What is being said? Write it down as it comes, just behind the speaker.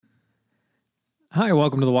Hi,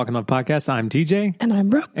 welcome to the Walk in Love podcast. I'm TJ. And I'm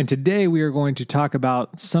Brooke. And today we are going to talk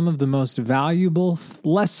about some of the most valuable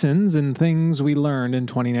lessons and things we learned in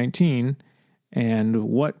 2019 and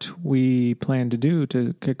what we plan to do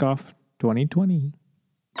to kick off 2020.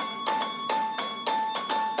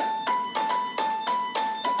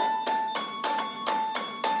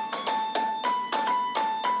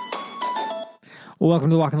 Welcome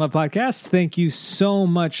to the Walk in Love podcast. Thank you so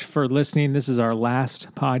much for listening. This is our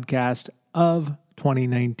last podcast of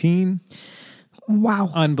 2019.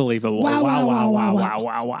 Wow. Unbelievable.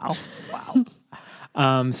 Wow.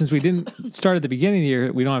 Since we didn't start at the beginning of the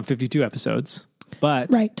year, we don't have 52 episodes,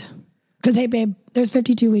 but... Right. Because, hey, babe, there's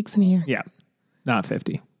 52 weeks in a year. Yeah, not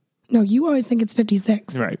 50. No, you always think it's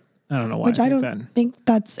 56. Right. I don't know why. Which I don't think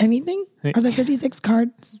that's anything. Are there 56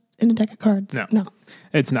 cards in a deck of cards? No.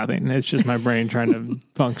 It's nothing. It's just my brain trying to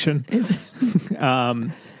function.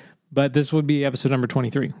 But this would be episode number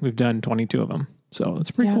 23. We've done 22 of them. So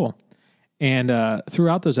it's pretty cool. And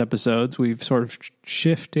throughout those episodes, we've sort of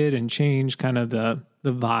shifted and changed kind of the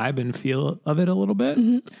vibe and feel of it a little bit.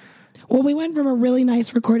 Mm-hmm. Well, we went from a really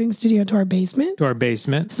nice recording studio to our basement.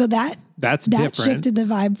 So that's different. Shifted the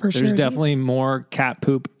vibe for sure. There's definitely more cat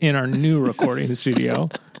poop in our new recording studio.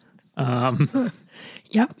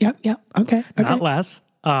 Yep. Okay. Not less.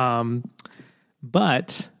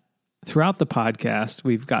 But throughout the podcast,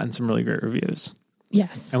 we've gotten some really great reviews.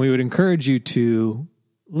 Yes. And we would encourage you to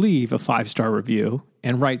leave a 5-star review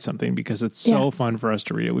and write something because it's so fun for us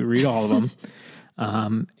to read it. We read all of them.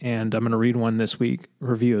 And I'm going to read one this week,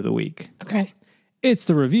 review of the week. Okay. It's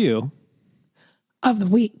the review of the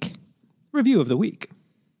week. Review of the week.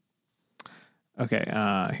 Okay,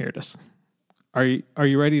 here it is. Are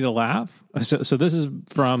you ready to laugh? So this is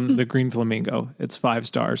from the Green Flamingo. It's 5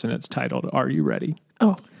 stars and it's titled, Are You Ready?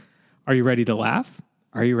 Oh. Are you ready to laugh?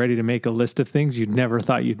 Are you ready to make a list of things you'd never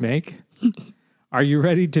thought you'd make? Are you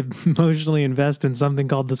ready to emotionally invest in something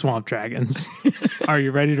called the Swamp Dragons? Are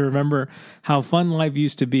you ready to remember how fun life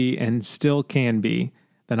used to be and still can be?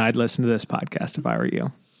 Then I'd listen to this podcast if I were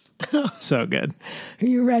you. So good. Are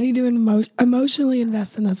you ready to emotionally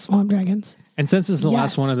invest in the Swamp Dragons? And since this is the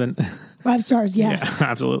last one of the... 5 stars, yes. Yeah,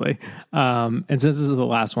 absolutely. And since this is the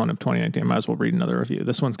last one of 2019, I might as well read another review.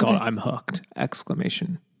 This one's called I'm Hooked!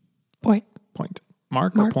 Exclamation. Point.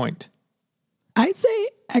 Mark or point? I'd say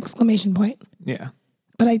exclamation point. Yeah.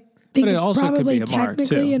 But I think it's also probably could be a mark,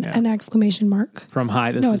 technically too. an exclamation mark. From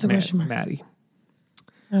hi, this is Maddie.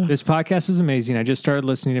 This podcast is amazing. I just started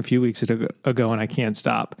listening a few weeks ago and I can't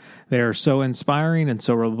stop. They are so inspiring and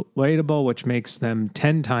so relatable, which makes them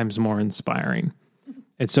 10 times more inspiring.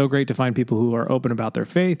 It's so great to find people who are open about their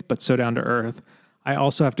faith, but so down to earth. I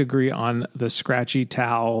also have to agree on the scratchy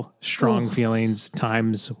towel, strong feelings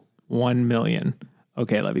times 1 million.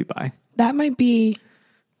 Okay, love you, bye. That might be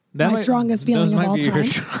my strongest feeling of all time.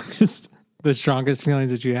 The strongest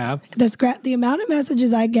feelings that you have. The amount of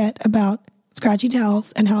messages I get about scratchy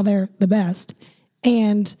towels and how they're the best,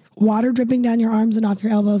 and water dripping down your arms and off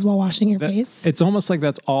your elbows while washing your face. It's almost like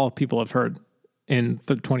that's all people have heard in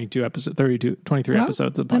the 23 episodes of the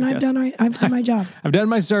podcast. Then I've done my job. I've done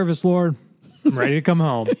my service, Lord. I'm ready to come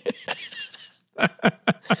home.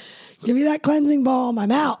 Give me that cleansing balm.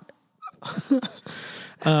 I'm out.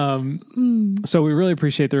 So we really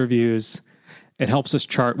appreciate the reviews. It helps us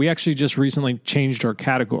chart. We actually just recently changed our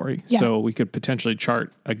category, so we could potentially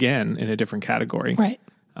chart again in a different category, right?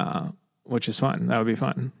 Which is fun. That would be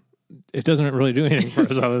fun. It doesn't really do anything for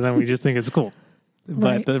us other than we just think it's cool.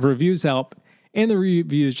 But the reviews help, and the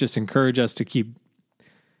reviews just encourage us to keep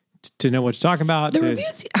to know what to talk about. The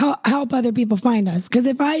reviews help other people find us, because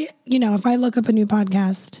if I look up a new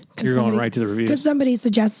podcast, you're going right to the reviews because somebody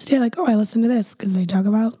suggested it, like, I listen to this because they talk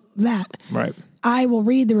about that. Right. I will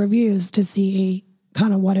read the reviews to see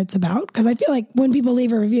kind of what it's about, because I feel like when people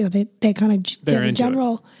leave a review, they kind of give a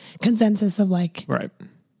general consensus of like, right.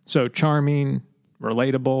 So charming,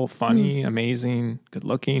 relatable, funny, amazing, good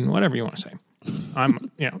looking, whatever you want to say. I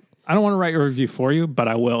don't want to write a review for you, but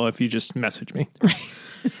I will if you just message me.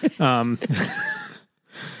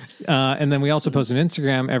 And then we also post an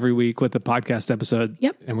Instagram every week with the podcast episode.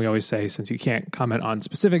 Yep. And we always say, since you can't comment on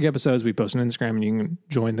specific episodes, we post an Instagram and you can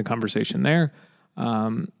join the conversation there.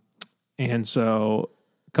 And so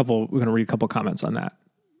we're going to read a couple comments on that.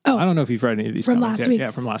 Oh, I don't know if you've read any of these comments last week.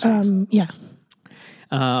 Yeah, from last week. Yeah.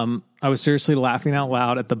 I was seriously laughing out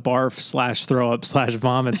loud at the barf/throw up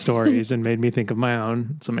 /vomit stories and made me think of my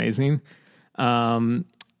own. It's amazing.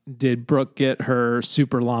 Did Brooke get her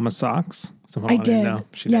super llama socks? I did. Know.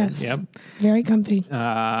 She yes. did. Yep. Very comfy.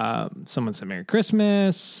 Someone said Merry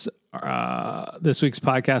Christmas. This week's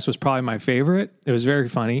podcast was probably my favorite. It was very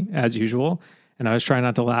funny, as usual. And I was trying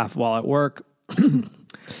not to laugh while at work.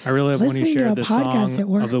 I really love when he Listening to shared a the podcast at song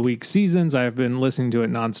work. of the week seasons. I've been listening to it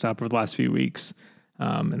nonstop over the last few weeks.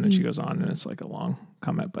 And then she goes on, and it's like a long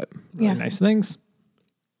comment, but really nice things.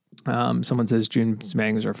 Someone says June's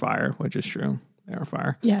bangs are fire, which is true. They are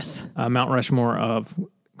fire. Yes. Mount Rushmore of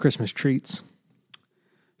Christmas treats.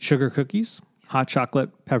 Sugar cookies, hot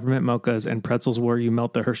chocolate, peppermint mochas, and pretzels where you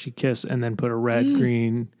melt the Hershey Kiss and then put a red,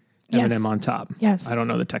 green M&M on top. Yes. I don't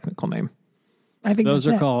know the technical name. I think Those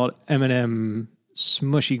are called M&M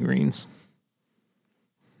Smushy Greens.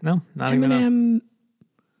 No, not even M&M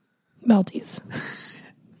Melties.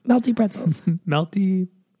 Melty pretzels. Melty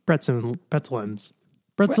pretzel-ems.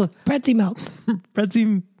 Pretzy melts.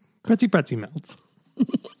 Pretzy melts.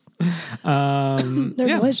 They're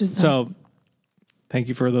delicious though. So thank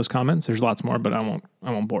you for those comments. There's lots more, but I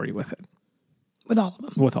won't bore you with it. With all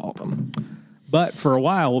of them. But for a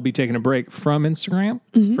while, we'll be taking a break from Instagram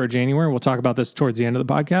for January. We'll talk about this towards the end of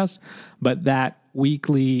the podcast. But that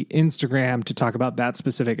weekly Instagram to talk about that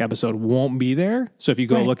specific episode won't be there. So if you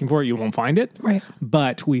go looking for it, you won't find it. Right.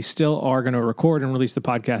 But we still are going to record and release the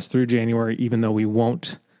podcast through January, even though we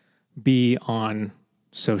won't be on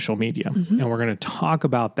social media. And we're going to talk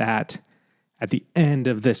about that at the end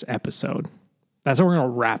of this episode. That's how we're going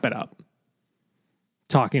to wrap it up.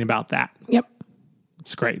 Talking about that. Yep.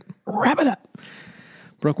 It's great. Wrap it up.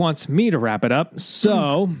 Brooke wants me to wrap it up.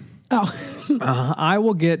 So I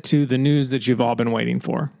will get to the news that you've all been waiting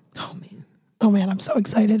for. Oh man, I'm so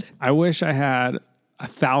excited. I wish I had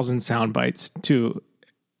 1,000 sound bites to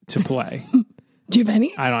play. Do you have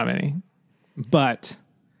any? I don't have any. But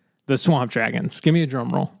the Swamp Dragons. Give me a drum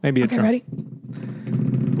roll. Maybe a drum. Ready?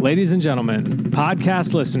 Ladies and gentlemen,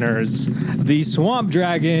 podcast listeners, the Swamp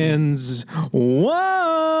Dragons won!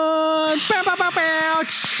 Bow, bow, bow, bow.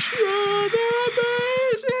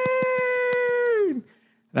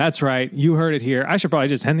 That's right. You heard it here. I should probably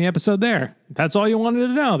just end the episode there. That's all you wanted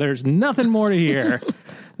to know. There's nothing more to hear.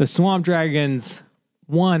 The Swamp Dragons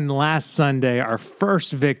won last Sunday, our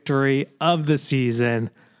first victory of the season.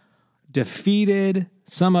 Defeated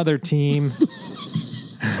some other team.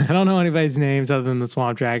 I don't know anybody's names other than the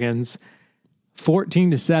Swamp Dragons.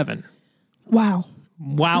 14-7. Wow.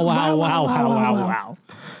 Wow.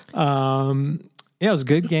 It was a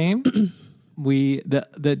good game.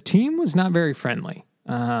 The team was not very friendly.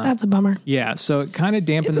 That's a bummer. Yeah, so it kind of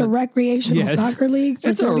dampened. It's a recreational soccer league.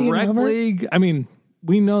 It's a rec league. I mean,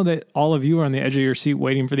 we know that all of you are on the edge of your seat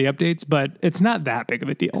waiting for the updates, but it's not that big of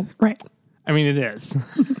a deal. Right. I mean, it is.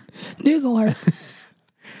 News alert.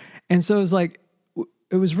 And so it was like,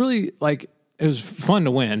 it was really like, it was fun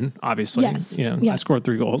to win, obviously. Yes. I scored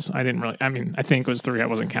 3 goals. I think it was 3. I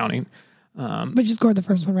wasn't counting. But you scored the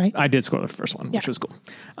first one, right? I did score the first one, which was cool.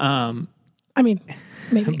 I mean,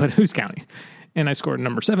 maybe. But who's counting? And I scored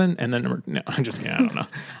number 7 and then I'm just kidding. I don't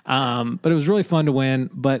know. But it was really fun to win.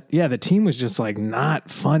 But yeah, the team was just like not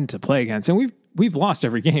fun to play against. And we've lost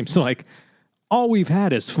every game. So like all we've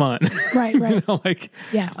had is fun. Right.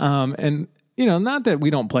 And not that we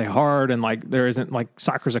don't play hard and like there isn't like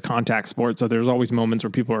soccer's a contact sport. So there's always moments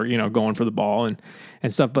where people are, going for the ball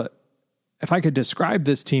and stuff. But if I could describe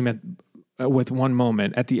this team with one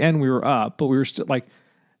moment, at the end we were up, but we were still like,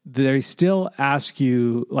 they still ask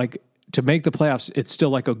you like to make the playoffs. It's still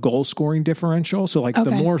like a goal scoring differential. So like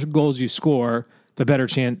the more goals you score, the better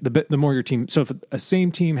chance, the more your team. So if a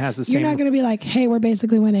same team has the same, you're not going to be like, hey, we're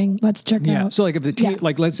basically winning. Let's check out. So like if the team,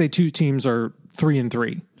 like let's say 2 teams are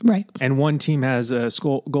 3-3, right, and one team has a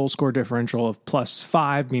goal score differential of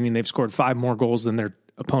 +5, meaning they've scored 5 more goals than their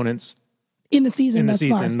opponents in the season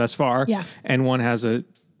thus far. Yeah, and one has a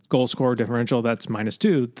goal score differential that's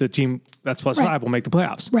 -2. The team that's +5 will make the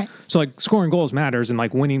playoffs. Right. So like scoring goals matters, and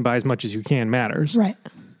like winning by as much as you can matters. Right.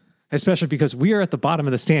 Especially because we are at the bottom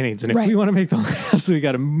of the standings, and if we want to make the playoffs, we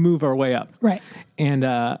got to move our way up. Right. And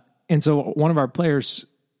so one of our players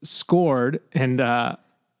scored, and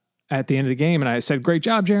at the end of the game, and I said, "Great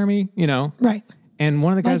job, Jeremy!" Right. And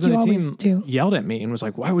one of the guys on the team yelled at me and was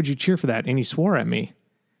like, "Why would you cheer for that?" And he swore at me,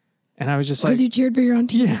 and I was just like, "Because you cheered for your own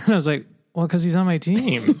team." Yeah. And I was like, "Well, because he's on my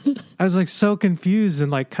team." I was like so confused and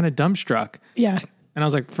like kind of dumbstruck. Yeah. And I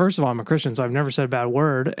was like, first of all, I'm a Christian, so I've never said a bad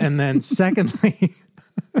word. And then secondly,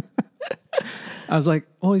 I was like,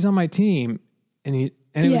 "Oh, he's on my team," and it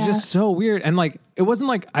was just so weird. And like, it wasn't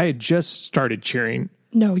like I had just started cheering.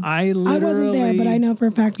 No, I wasn't there, but I know for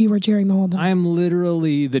a fact you were cheering the whole time. I am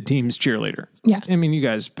literally the team's cheerleader. Yeah, I mean, you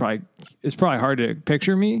guys it's probably hard to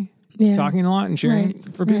picture me talking a lot and cheering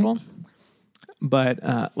for people. Right.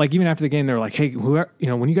 But like even after the game, they were like, "Hey,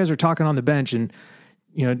 when you guys are talking on the bench and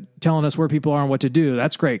telling us where people are and what to do.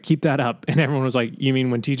 That's great. Keep that up. And everyone was like, you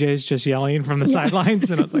mean when TJ's just yelling from the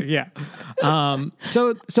sidelines? And I was like, yeah. So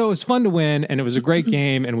it was fun to win, and it was a great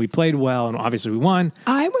game, and we played well, and obviously we won.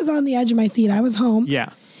 I was on the edge of my seat. I was home. Yeah.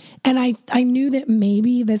 And I knew that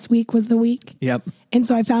maybe this week was the week. Yep. And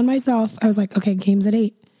so I found myself, I was like, okay, game's at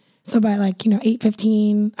 8. So by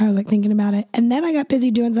 8:15, I was like thinking about it. And then I got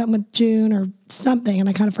busy doing something with June or something, and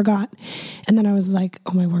I kind of forgot. And then I was like,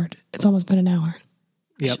 oh my word, it's almost been an hour.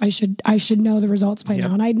 Yep. I should know the results by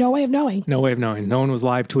now. And I had no way of knowing. No way of knowing. No one was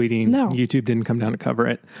live tweeting. No. YouTube didn't come down to cover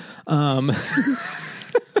it.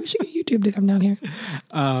 We should get YouTube to come down here.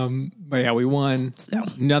 But yeah, we won. So.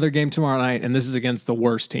 Another game tomorrow night, and this is against the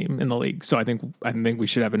worst team in the league. So I think we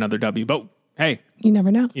should have another W. But hey, you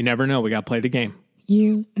never know. You never know. We got to play the game.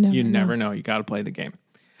 You never know. You got to play the game.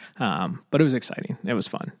 But it was exciting. It was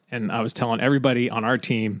fun. And I was telling everybody on our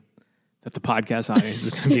team that the podcast audience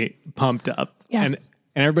is going to be pumped up. Yeah. And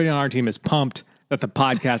everybody on our team is pumped that the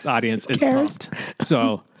podcast audience is pumped.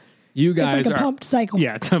 So you guys it's like a pumped cycle.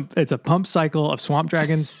 Yeah, it's a pumped cycle of Swamp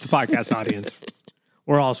Dragons to podcast audience.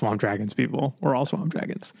 We're all Swamp Dragons, people. We're all Swamp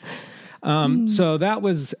Dragons. So that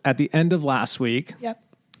was at the end of last week. Yep.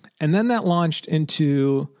 And then that launched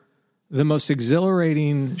into the most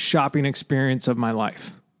exhilarating shopping experience of my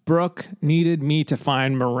life. Brooke needed me to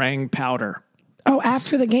find meringue powder. Oh,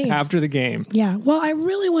 after the game. After the game. Yeah. Well, I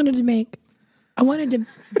really wanted to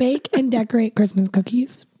bake and decorate Christmas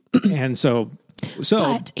cookies. And so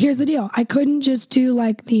but here's the deal. I couldn't just do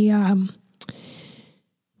like the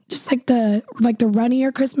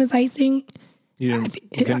runnier Christmas icing. You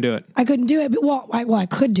couldn't do it. I couldn't do it. But, I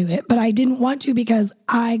could do it, but I didn't want to because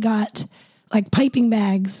I got like piping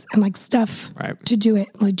bags and like stuff to do it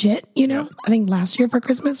legit, I think last year for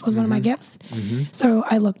Christmas was one of my gifts. Mm-hmm. So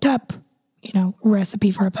I looked up,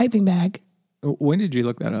 recipe for a piping bag. When did you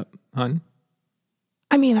look that up, hon?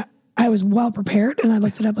 I mean, I was well prepared and I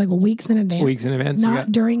looked it up like weeks in advance. Weeks in advance?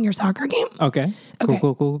 Not during your soccer game. Okay.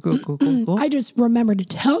 Cool. I just remembered to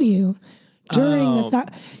tell you during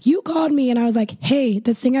you called me and I was like, hey,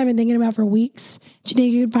 this thing I've been thinking about for weeks. Do you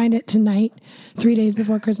think you could find it tonight, 3 days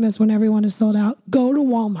before Christmas when everyone is sold out? Go to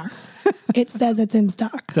Walmart. It says it's in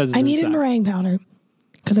stock. I needed meringue powder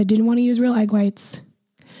because I didn't want to use real egg whites.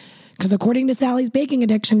 Because according to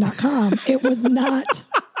Sally'sBakingAddiction.com, it was not,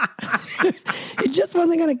 it just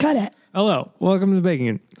wasn't going to cut it. Hello. Welcome to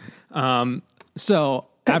Baking. So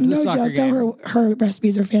after the soccer game. No joke, her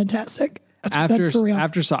recipes are fantastic. That's for real.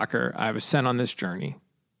 After soccer, I was sent on this journey.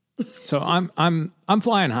 So I'm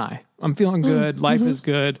flying high. I'm feeling good. Life is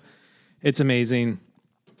good. It's amazing.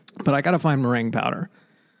 But I got to find meringue powder.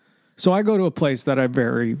 So I go to a place that I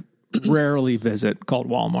very rarely visit called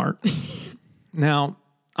Walmart. Now,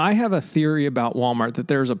 I have a theory about Walmart that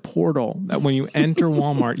there's a portal that when you enter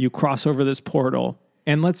Walmart, you cross over this portal.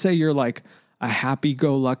 And let's say you're like a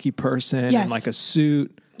happy-go-lucky person in like a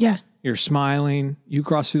suit. Yeah. You're smiling. You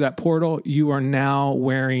cross through that portal. You are now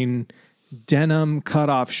wearing denim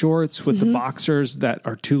cutoff shorts with the boxers that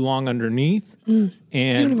are too long underneath. And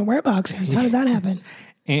you don't even wear boxers. How does that happen?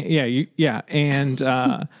 And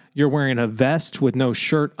And you're wearing a vest with no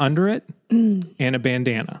shirt under it and a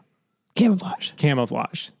bandana. Camouflage.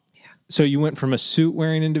 Yeah. So you went from a suit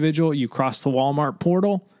wearing individual, you crossed the Walmart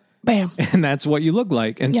portal. Bam. And that's what you look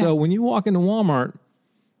like. And so when you walk into Walmart,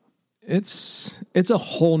 it's a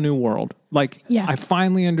whole new world. Like, I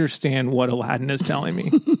finally understand what Aladdin is telling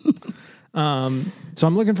me. So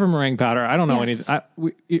I'm looking for meringue powder. I don't know anything. I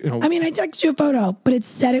mean, I texted you a photo, but it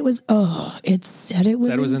said it was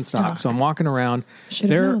in stock. So I'm walking around.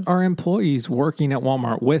 There are employees working at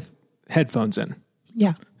Walmart with headphones in.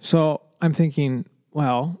 Yeah. So I'm thinking,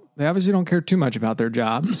 well, they obviously don't care too much about their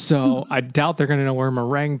job. So I doubt they're going to know where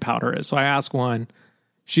meringue powder is. So I ask one.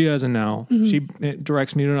 She doesn't know. She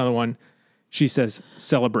directs me to another one. She says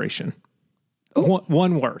celebration.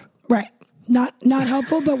 One word. Right. Not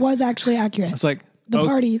helpful, but was actually accurate. It's like the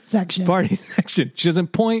party section. Party section. She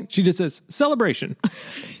doesn't point. She just says celebration.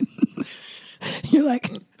 You're like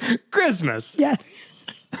Christmas. Yeah.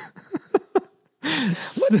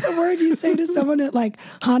 What's the word you say to someone at like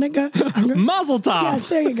Hanukkah? Mazel tov. Yes,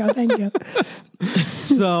 there you go. Thank you.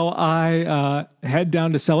 So I head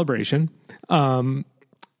down to Celebration,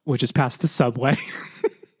 which is past the Subway.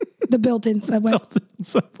 The built-in Subway.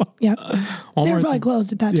 Yeah. They were probably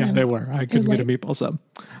closed at that time. Yeah, they were. I couldn't get a meatball sub.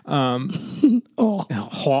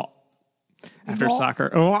 After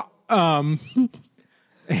soccer.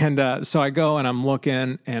 And so I go and I'm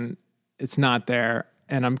looking and it's not there.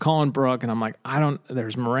 And I'm calling Brooke and I'm like,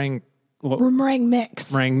 there's meringue. Meringue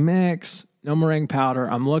mix. No meringue powder.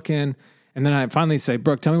 I'm looking And then I finally say,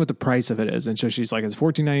 Brooke, tell me what the price of it is. And so she's like, it's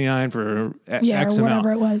 $14.99 for X or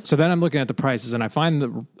whatever amount. it was. So then I'm looking at the prices and I find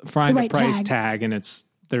the right price tag and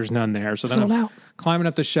there's none there. So then Sold I'm out. climbing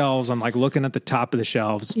up the shelves. I'm like looking at the top of the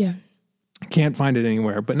shelves. Yeah. Can't find it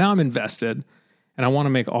anywhere. But now I'm invested and I want to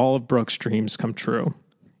make all of Brooke's dreams come true,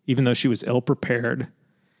 even though she was ill prepared.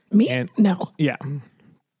 Me? No. Yeah.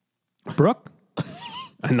 Brooke?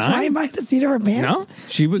 A 9? Flying by the seat of her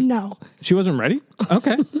pants? No? No. She wasn't ready?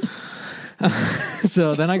 Okay.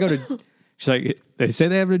 So then I go to, she's like, they say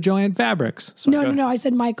they have it at Joann Fabrics. So No. I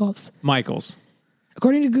said Michael's. Michael's.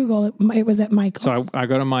 According to Google, it was at Michael's. So I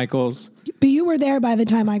go to Michael's. But you were there by the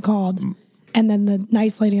time I called. And then the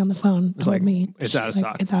nice lady on the phone told me. It's out of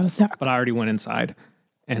stock. It's out of stock. But I already went inside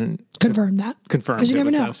and confirmed that. Confirmed you it never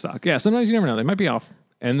was know. out of stock. Yeah, sometimes you never know. They might be off.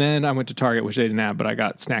 And then I went to Target, which they didn't have, but I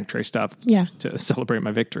got snack tray stuff to celebrate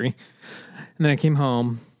my victory. And then I came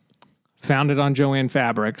home, found it on Joann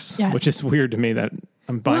Fabrics, which is weird to me that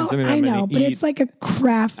I'm buying something that I I'm know, going to but eat it's like a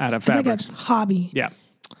craft. out of it's fabrics. like a hobby. Yeah.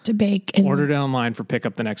 To bake. And ordered it online for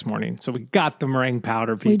pickup the next morning. So we got the meringue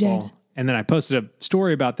powder, people. We did. And then I posted a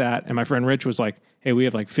story about that, and my friend Rich was like, hey, we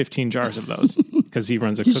have like 15 jars of those because he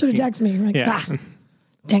runs a you cooking. should have texted me. Like,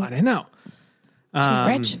 dang I didn't know.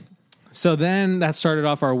 Rich. So then that started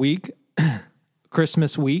off our week,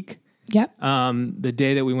 Christmas week. Yep. The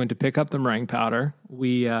day that we went to pick up the meringue powder,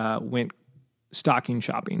 we went stocking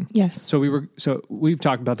shopping. Yes. So we've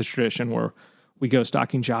talked about this tradition where we go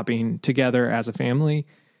stocking shopping together as a family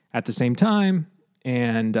at the same time,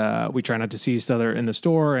 and we try not to see each other in the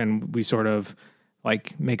store, and we sort of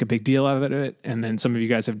like make a big deal out of it. And then some of you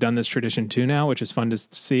guys have done this tradition too now, which is fun to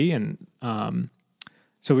see. And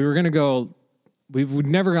so we were going to go. We've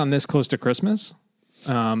never gone this close to Christmas.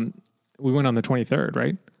 We went on the 23rd,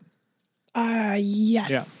 right?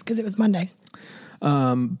 Yes, because it was Monday.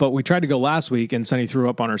 But we tried to go last week, and Sunny threw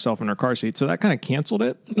up on herself in her car seat, so that kind of canceled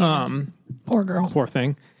it. Yeah. Poor girl. Poor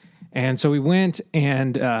thing. And so we went,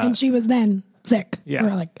 and she was then sick for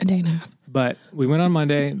like a day and a half. But we went on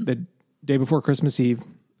Monday, the day before Christmas Eve,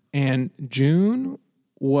 and June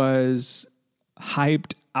was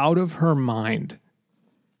hyped out of her mind.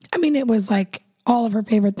 I mean, it was like all of her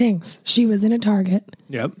favorite things. She was in a Target.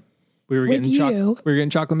 Yep. We were with getting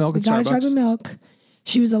chocolate milk at Starbucks. Got a chocolate milk.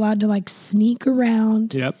 She was allowed to like sneak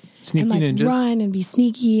around. Yep. Sneaky and like ninjas. run and be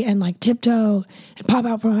sneaky and like tiptoe and pop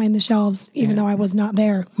out from behind the shelves, even though I was not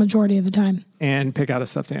there majority of the time. And pick out a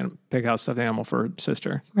stuffed animal for her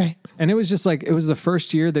sister. Right. And it was just like, it was the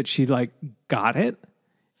first year that she like got it.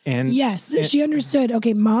 And yes, she understood.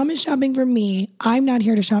 Okay, mom is shopping for me. I'm not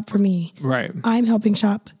here to shop for me. Right. I'm helping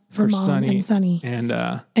shop for mom and Sunny.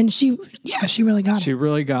 And she really got it. She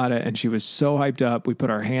really got it. And she was so hyped up. We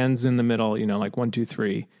put our hands in the middle, like 1, 2,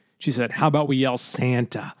 3. She said, how about we yell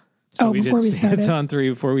Santa? So before we started. Santa on 3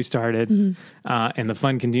 before we started. Mm-hmm. And the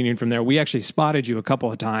fun continued from there. We actually spotted you a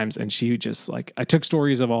couple of times, and she just like, I took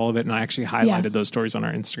stories of all of it, and I actually highlighted those stories on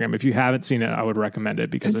our Instagram. If you haven't seen it, I would recommend it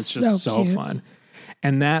because it's just so fun.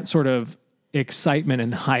 And that sort of excitement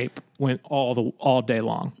and hype went all day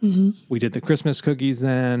long. Mm-hmm. We did the Christmas cookies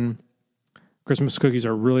then. Christmas cookies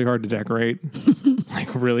are really hard to decorate,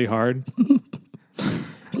 like really hard.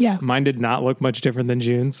 Yeah. Mine did not look much different than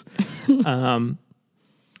June's.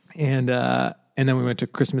 And then we went to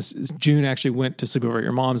Christmas. June actually went to sleep over at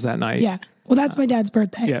your mom's that night. Yeah. Well, that's my dad's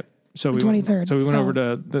birthday. Yeah. So the 23rd. So we went over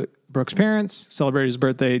to Brooke's parents, celebrated his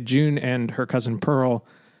birthday. June and her cousin Pearl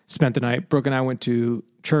spent the night. Brooke and I went to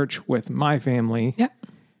church with my family. Yeah.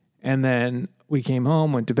 And then we came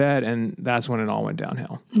home, went to bed, and that's when it all went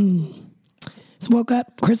downhill. So woke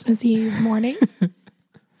up Christmas Eve morning,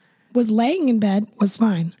 was laying in bed, was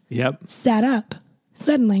fine. Yep. Sat up.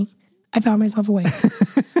 Suddenly, I found myself awake.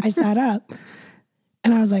 I sat up,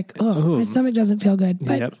 and I was like, oh, my stomach doesn't feel good.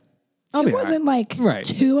 But it wasn't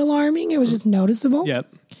too alarming. It was just noticeable.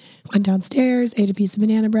 Yep. Went downstairs, ate a piece of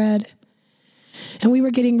banana bread, and we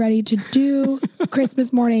were getting ready to do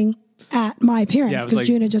Christmas morning at my parents because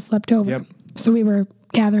June had just slept over. Yep. So we were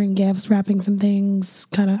gathering gifts, wrapping some things.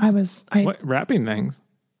 What, wrapping things?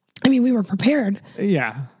 I mean, we were prepared.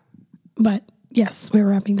 Yeah. But yes, we were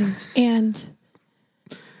wrapping things. And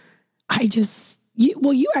I just, you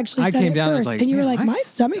actually said it first. And you were like, my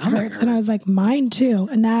stomach hurts. And I was like, mine too.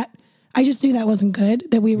 And I just knew that wasn't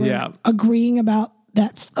good, that we were agreeing about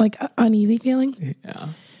that like uneasy feeling. Yeah.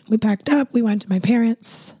 We packed up. We went to my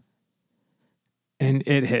parents. And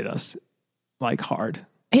it hit us like hard.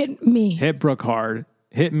 Hit me. Hit Brooke hard.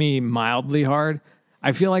 Hit me mildly hard.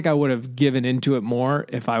 I feel like I would have given into it more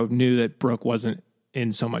if I knew that Brooke wasn't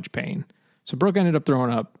in so much pain. So Brooke ended up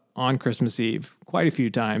throwing up on Christmas Eve quite a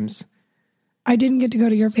few times. I didn't get to go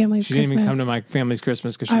to your family's Christmas. She didn't even come to my family's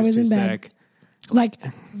Christmas because she was too sick. Like,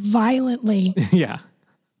 violently. Yeah.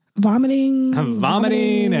 Vomiting.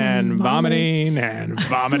 Vomiting.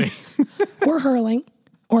 Or hurling.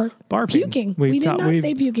 Or barfing. Puking. We did not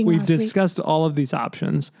say puking We've last week. discussed all of these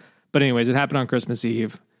options. But anyways, it happened on Christmas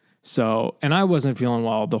Eve. So, and I wasn't feeling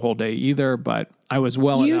well the whole day either, but I was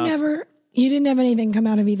well enough. You didn't have anything come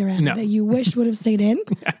out of either end that you wished would have stayed in.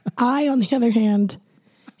 Yeah. I, on the other hand,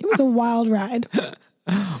 it was a wild ride.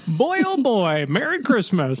 Boy, oh boy, Merry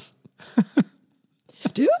Christmas.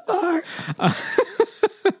 Too far.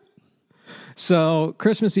 So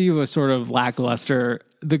Christmas Eve was sort of lackluster.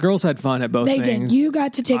 The girls had fun at both things. They did. You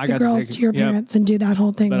got to take the girls to your parents and do that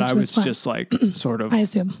whole thing, but which I was fun. just like sort of. I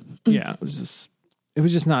assume. Yeah, it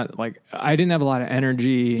was just not like, I didn't have a lot of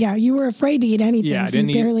energy. Yeah, you were afraid to eat anything. Yeah, I didn't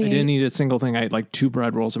eat a single thing. I ate like 2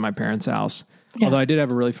 bread rolls in my parents' house. Yeah. Although I did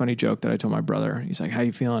have a really funny joke that I told my brother. He's like, "How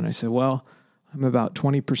you feeling?" I said, "Well, I'm about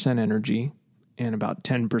 20% energy and about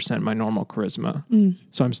 10% my normal charisma.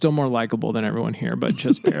 So I'm still more likable than everyone here, but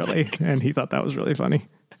just barely." And he thought that was really funny.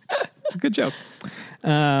 It's a good joke.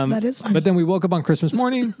 That is funny. But then we woke up on Christmas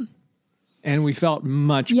morning and we felt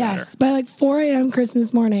much better. Yes, by like 4 a.m.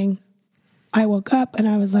 Christmas morning, I woke up and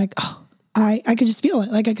I was like, oh, I could just feel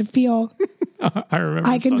it. Like I could feel. I remember.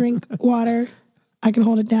 I can drink water. I can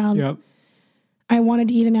hold it down. Yep. I wanted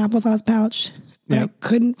to eat an applesauce pouch, but I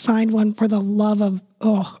couldn't find one for the love of,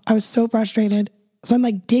 I was so frustrated. So I'm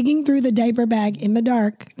like digging through the diaper bag in the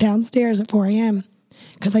dark downstairs at 4 a.m.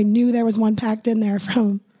 because I knew there was one packed in there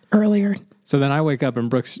from earlier. So then I wake up and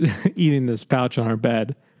Brooke's eating this pouch on her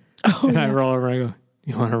bed. I roll over and I go,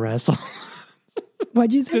 "You want to wrestle?"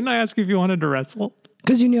 What'd you say? Didn't I ask you if you wanted to wrestle?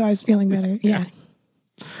 Because you knew I was feeling better. Yeah.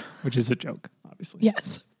 Which is a joke, obviously.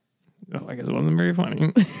 Yes. Oh, I guess it wasn't very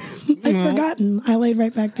funny. I'd forgotten. I laid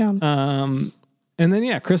right back down. And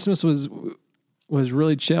then, Christmas was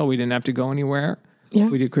really chill. We didn't have to go anywhere. Yeah.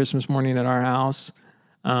 We did Christmas morning at our house.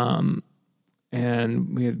 And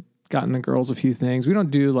we had gotten the girls a few things. We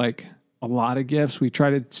don't do like a lot of gifts. We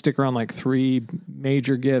try to stick around like 3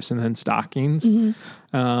 major gifts and then stockings.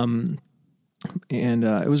 Mm-hmm. And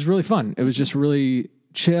it was really fun. It was just really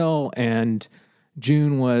chill, and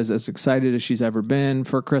June was as excited as she's ever been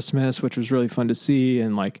for Christmas, which was really fun to see.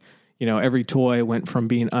 And like, every toy went from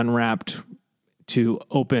being unwrapped to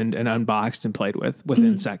opened and unboxed and played with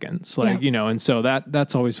within seconds. Like, and so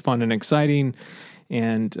that's always fun and exciting.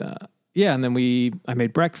 And and then I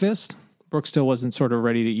made breakfast. Brooke still wasn't sort of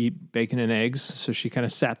ready to eat bacon and eggs, so she kind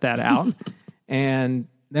of sat that out. And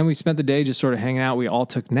then we spent the day just sort of hanging out. We all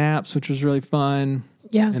took naps, which was really fun.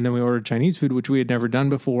 Yeah. And then we ordered Chinese food, which we had never done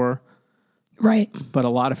before. Right. But a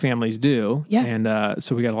lot of families do. Yeah. And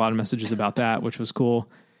so we got a lot of messages about that, which was cool.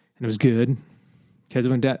 And it was good. Kids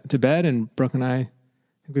went to bed, and Brooke and I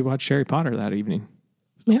think we watched Harry Potter that evening.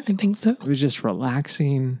 Yeah, I think so. It was just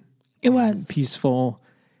relaxing. It was. Peaceful.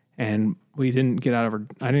 And we didn't get out of you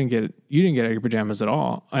didn't get out of your pajamas at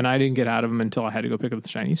all. And I didn't get out of them until I had to go pick up the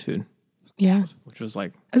Chinese food. Yeah. Which was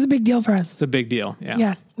like... That's a big deal for us. It's a big deal, yeah.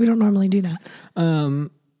 Yeah, we don't normally do that. And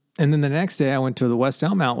then the next day I went to the West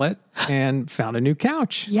Elm outlet and found a new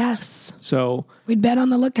couch. Yes. So... We'd been on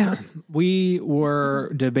the lookout. We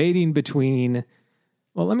were debating between...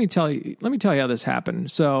 Well, let me tell you how this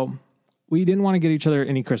happened. So we didn't want to get each other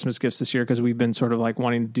any Christmas gifts this year because we've been sort of like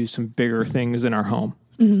wanting to do some bigger things in our home.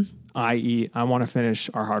 Mm-hmm. I.e., I want to finish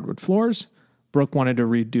our hardwood floors. Brooke wanted to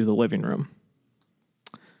redo the living room.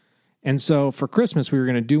 And so for Christmas, we were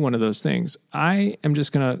going to do one of those things. I am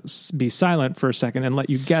just going to be silent for a second and let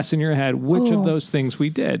you guess in your head which of those things we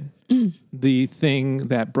did. The thing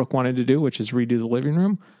that Brooke wanted to do, which is redo the living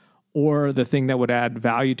room, or the thing that would add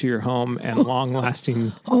value to your home and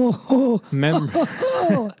long-lasting memory.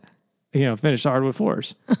 Finish the hardwood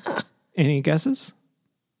floors. Any guesses?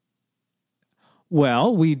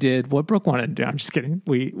 Well, we did what Brooke wanted to do. I'm just kidding.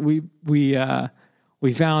 We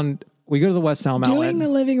go to the West Elm outlet. Doing the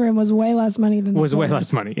living room was way less money than the way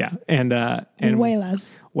less money, yeah. And way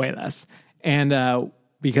less. Way less. And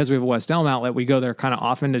because we have a West Elm outlet, we go there kind of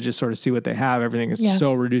often to just sort of see what they have. Everything is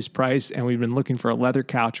so reduced price, and we've been looking for a leather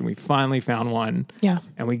couch, and we finally found one. Yeah.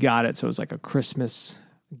 And we got it, so it was like a Christmas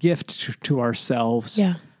gift to ourselves.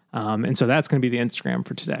 Yeah. And so that's going to be the Instagram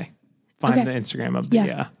for today. Find the Instagram of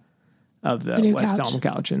the West Elm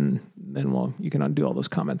couch, and then you can undo all those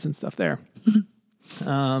comments and stuff there.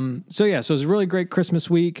 So it was a really great Christmas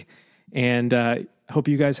week, and hope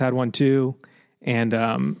you guys had one too. And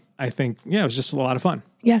I think it was just a lot of fun.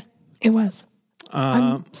 Yeah, it was.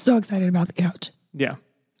 I'm so excited about the couch. Yeah,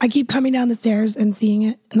 I keep coming down the stairs and seeing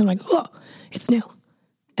it, and I'm like, oh, it's new,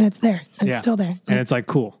 and it's there, and it's still there, and it's like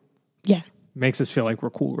cool. Yeah, makes us feel like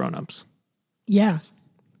we're cool grown-ups. Yeah,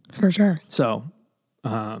 for sure. So,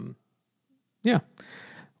 yeah.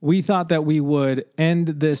 We thought that we would end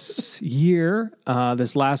this year,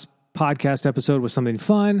 this last podcast episode, with something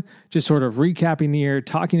fun, just sort of recapping the year,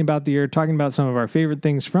 talking about the year, talking about some of our favorite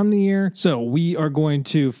things from the year. So we are going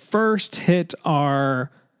to first hit our,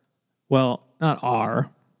 well, not our.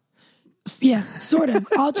 Yeah, sort of.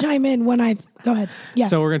 I'll chime in when go ahead. Yeah.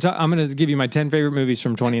 So I'm going to give you my 10 favorite movies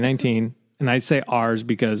from 2019. And I say ours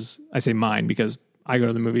because I say mine because I go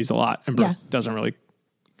to the movies a lot and Brooke doesn't really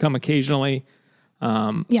come occasionally.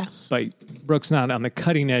 But Brooke's not on the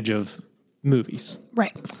cutting edge of movies.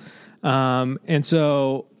 Right. And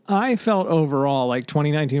so I felt overall like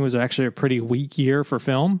 2019 was actually a pretty weak year for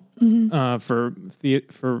film, for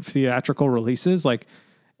theatrical releases. Like,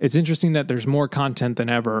 it's interesting that there's more content than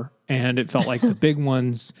ever. And it felt like the big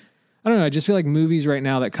ones, I don't know. I just feel like movies right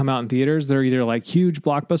now that come out in theaters, they're either like huge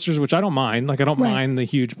blockbusters, which I don't mind. Like, I don't mind the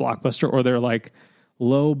huge blockbuster, or they're like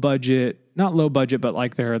low budget, not low budget, but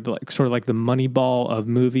like they're like sort of like the Moneyball of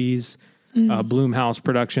movies, Blumhouse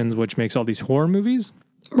Productions, which makes all these horror movies.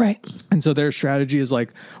 Right. And so their strategy is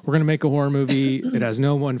like, we're going to make a horror movie. It has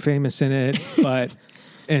no one famous in it, but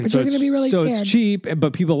so you're going to be really scared. It's cheap,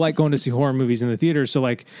 but people like going to see horror movies in the theater. So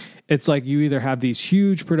like, it's like you either have these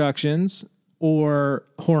huge productions or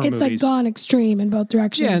horror movies. It's like gone extreme in both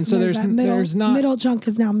directions. Yeah, and so there's middle chunk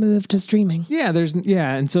has now moved to streaming. Yeah,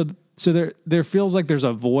 and so there feels like there's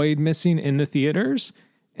a void missing in the theaters.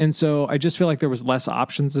 And so I just feel like there was less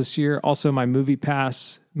options this year. Also, my Movie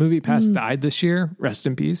Pass died this year. Rest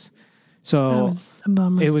in peace. So that was a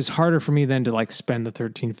bummer. It was harder for me then to like spend the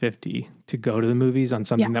 $13.50 to go to the movies on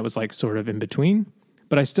something that was like sort of in between.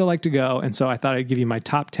 But I still like to go. And so I thought I'd give you my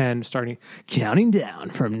top 10, counting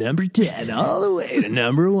down from number 10 all the way to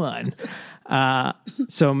number 1.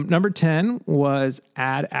 So number 10 was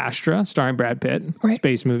Ad Astra, starring Brad Pitt. Right.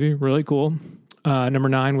 Space movie, really cool. Number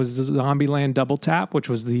 9 was Zombieland Double Tap, which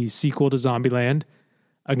was the sequel to Zombieland.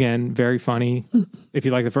 Again, very funny. If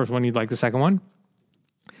you like the first one, you'd like the second one.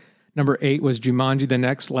 Number 8 was Jumanji: The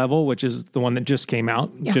Next Level, which is the one that just came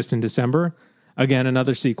out just in December. Again,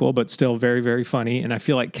 another sequel, but still very, very funny. And I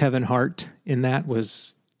feel like Kevin Hart in that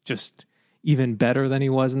was just even better than he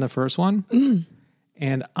was in the first one.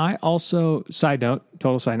 And I also,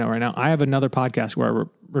 total side note right now, I have another podcast where I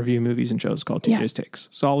review movies and shows called TJ's Takes.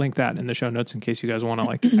 So I'll link that in the show notes in case you guys want to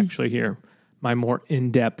like actually hear my more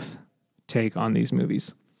in-depth take on these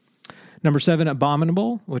movies. Number 7,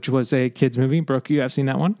 Abominable, which was a kids movie. Brooke, you have seen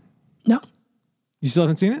that one? No. You still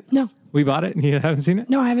haven't seen it? No. We bought it and you haven't seen it?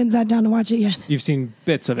 No, I haven't sat down to watch it yet. You've seen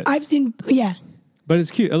bits of it? I've seen, But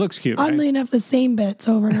it's cute. It looks cute. Oddly enough, the same bits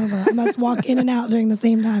over and over. I must walk in and out during the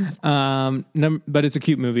same times. But it's a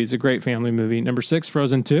cute movie. It's a great family movie. Number 6,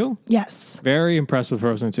 Frozen 2. Yes. Very impressed with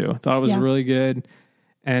Frozen 2. Thought it was really good.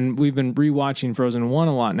 And we've been rewatching Frozen 1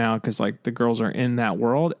 a lot now because like the girls are in that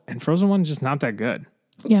world. And Frozen 1 is just not that good.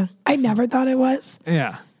 Yeah. I never thought it was.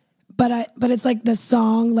 Yeah. But it's like the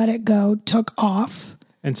song Let It Go took off.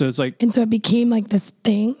 And so it's like... And so it became like this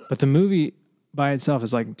thing. But the movie by itself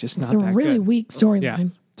is like just not that good. It's a really weak storyline.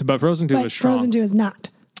 Yeah. But Frozen 2 was strong. Frozen 2 is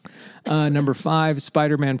not. Number 5,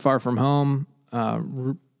 Spider-Man Far From Home.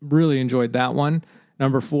 Really enjoyed that one.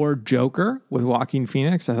 Number 4, Joker with Joaquin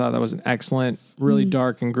Phoenix. I thought that was an excellent, really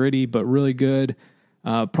dark and gritty, but really good.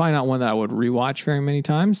 Probably not one that I would rewatch very many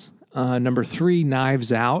times. Number 3,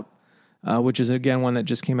 Knives Out, which is again one that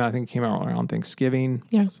just came out. I think it came out around Thanksgiving.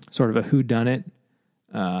 Yeah. Sort of a whodunit.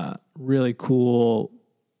 Really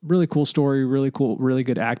cool story, really cool, really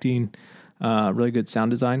good acting, really good sound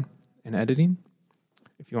design and editing.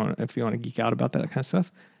 If you want to geek out about that kind of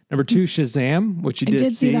stuff. Number 2, Shazam, which I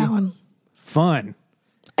did see that one. Fun.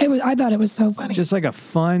 I thought it was so funny. Just like a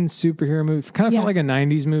fun superhero movie. Kind of felt like a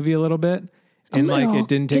 90s movie a little bit. And like it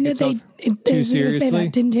didn't take itself too seriously.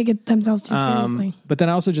 Didn't take it themselves too seriously. But then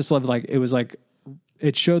I also just loved like it was like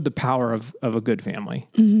it showed the power of a good family.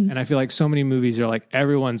 And I feel like so many movies are like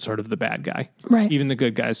everyone's sort of the bad guy. Right. Even the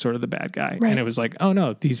good guy's sort of the bad guy. Right. And it was like, oh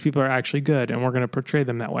no, these people are actually good and we're going to portray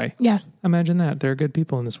them that way. Yeah. Imagine that. There are good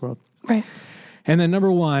people in this world. Right. And then the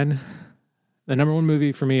number one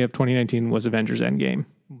movie for me of 2019 was Avengers Endgame.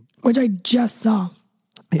 Which I just saw.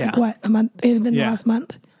 Yeah. Like what, a month, within the last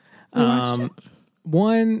month? We watched it.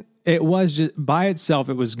 One, it was just, by itself,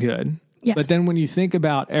 it was good. Yes. But then when you think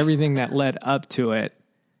about everything that led up to it,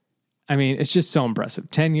 I mean, it's just so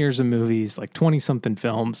impressive. 10 years of movies, like 20-something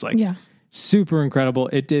films, like super incredible.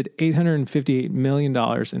 It did $858 million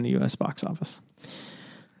in the U.S. box office.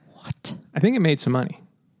 What? I think it made some money.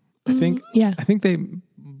 I think they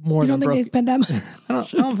more than broke. They spent that money? I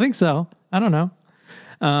don't think so. I don't know.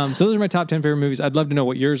 So those are my top 10 favorite movies. I'd love to know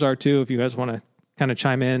what yours are too. If you guys want to kind of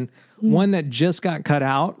chime in. One that just got cut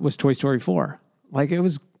out was Toy Story 4. Like it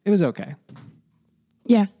was okay.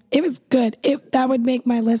 Yeah, it was good. That would make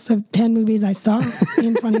my list of 10 movies I saw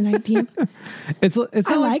in 2019.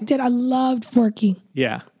 I liked it. I loved Forky.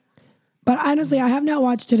 Yeah. But honestly, I have not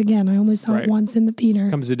watched it again. I only saw it once in the theater.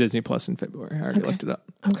 Comes to Disney Plus in February. I already looked it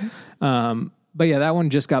up. Okay. But yeah, that one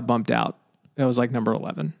just got bumped out. It was like number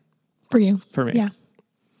 11. For you. For me. Yeah.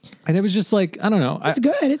 And it was just like, I don't know. It's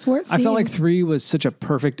good. It's worth seeing. I felt like 3 was such a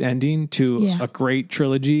perfect ending to a great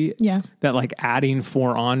trilogy. Yeah. That like adding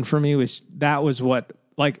 4 on for me was what,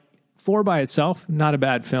 like 4 by itself, not a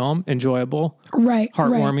bad film, enjoyable. Right.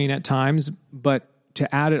 Heartwarming at times, but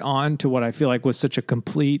to add it on to what I feel like was such a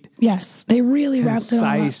complete. Yes. They really wrapped it all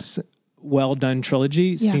up. Concise, well done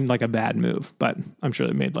trilogy seemed like a bad move, but I'm sure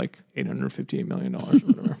they made like $858 million or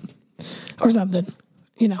whatever. Or something,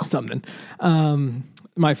 Something.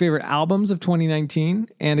 My favorite albums of 2019.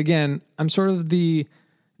 And again, I'm sort of the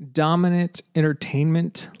dominant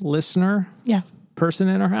entertainment listener person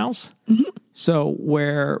in our house. Mm-hmm. So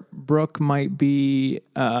where Brooke might be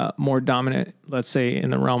more dominant, let's say in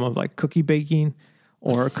the realm of like cookie baking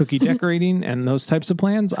or cookie decorating and those types of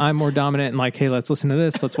plans, I'm more dominant in like, hey, let's listen to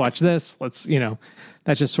this. Let's watch this. Let's,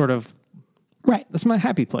 that's just sort of, that's my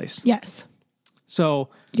happy place. Yes. So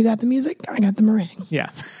you got the music, I got the meringue. Yeah.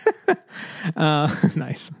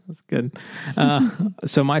 Nice. That's good.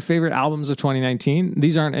 So my favorite albums of 2019,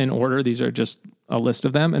 these aren't in order. These are just a list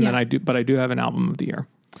of them. And then I do have an album of the year.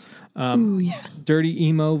 Dirty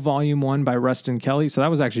Emo Volume 1 by Rustin Kelly. So that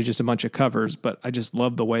was actually just a bunch of covers, but I just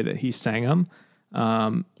love the way that he sang them.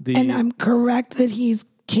 And I'm correct that he's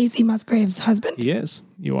Casey Musgrave's husband? He is.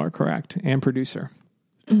 You are correct. And producer.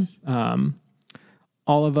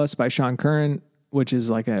 All of Us by Sean Curran, which is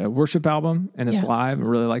like a worship album, and it's live. I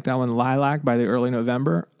really like that one. Lilac by the Early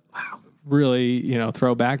November. Wow. Really,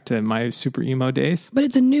 throwback to my super emo days. But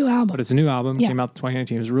it's a new album. Came out in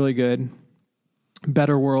 2019. It was really good.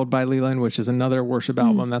 Better World by Leland, which is another worship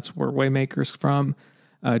album. That's where Waymaker's from.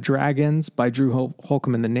 Dragons by Drew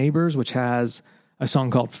Holcomb and the Neighbors, which has a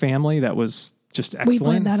song called Family that was just excellent. We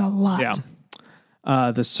played that a lot.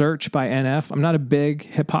 Yeah. The Search by NF. I'm not a big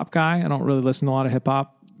hip-hop guy. I don't really listen to a lot of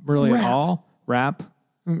hip-hop really at all. Rap,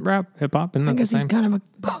 hip-hop. I guess he's kind of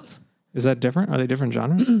both. Is that different? Are they different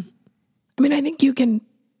genres? I mean, I think you can,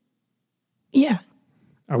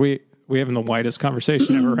 Are we having the widest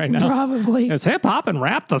conversation ever right now? Probably. Is hip-hop and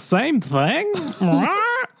rap the same thing?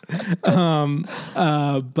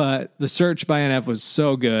 But The Search by NF was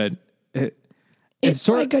so good. It's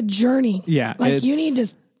like a journey. Yeah. Like you need to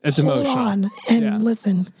hold emotional. On and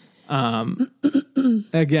listen.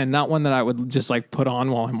 Again, not one that I would just like put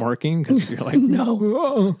on while I'm working because you're like,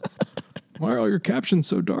 no. Why are all your captions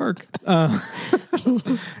so dark?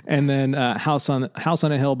 And then House on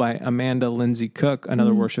a Hill by Amanda Lindsay Cook,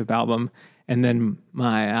 another worship album. And then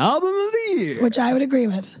my album of the year, which I would agree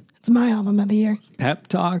with. It's my album of the year. Pep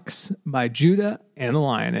Talks by Judah and the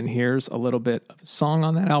Lion. And here's a little bit of a song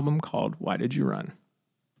on that album called Why Did You Run?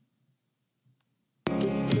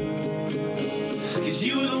 'Cause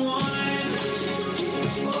you were the one.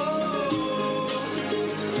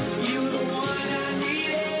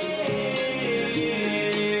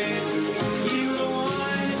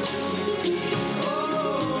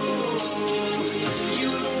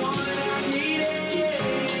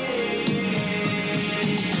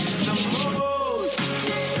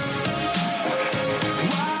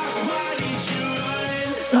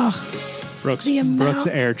 Brooks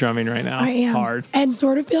air drumming right now. I am. Hard. And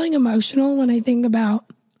sort of feeling emotional when I think about,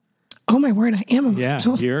 oh my word, I am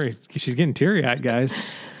emotional. Yeah, she's getting teary-eyed, guys.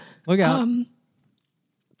 Look out.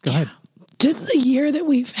 Go ahead. Just the year that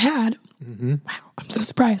we've had. Mm-hmm. Wow, I'm so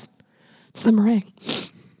surprised. It's the meringue.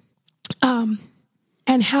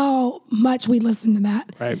 And how much we listen to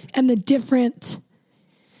that. Right. And the different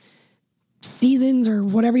seasons or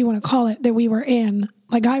whatever you want to call it that we were in.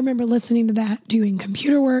 Like I remember listening to that doing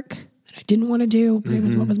computer work that I didn't want to do, but it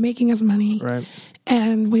was what was making us money. Right.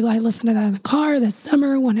 And we listened to that in the car this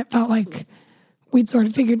summer when it felt like we'd sort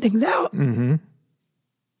of figured things out. Mm-hmm.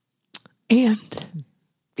 And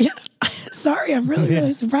sorry, I'm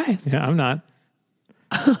really surprised. Yeah, I'm not.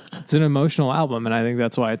 It's an emotional album, and I think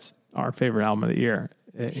that's why it's our favorite album of the year.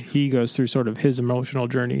 He goes through sort of his emotional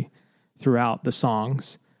journey throughout the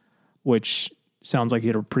songs, which sounds like he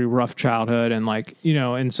had a pretty rough childhood and like,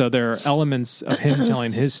 and so there are elements of him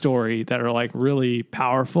telling his story that are like really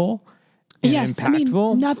powerful and impactful. I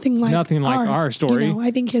mean, nothing like our story.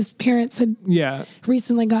 I think his parents had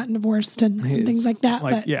recently gotten divorced and some things like that.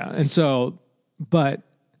 And so, but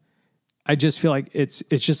I just feel like it's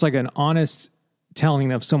just like an honest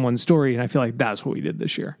telling of someone's story. And I feel like that's what we did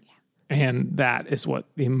this year. And that is what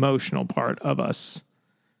the emotional part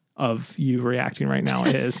of you reacting right now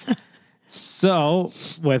is. So,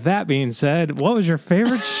 with that being said, what was your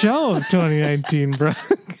favorite show of 2019, Brooke?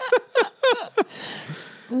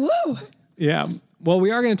 Woo! Yeah. Well,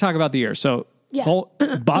 we are going to talk about the year. So,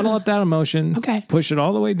 bottle up that emotion. Okay. Push it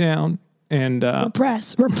all the way down. And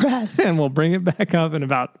repress. And we'll bring it back up in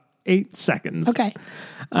about 8 seconds. Okay.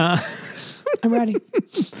 I'm ready.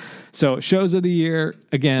 So, shows of the year.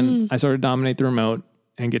 Again, I sort of dominate the remote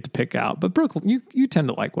and get to pick out. But, Brooke, you tend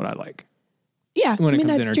to like what I like. Yeah, I mean,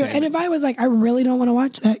 that's true. And if I was like, I really don't want to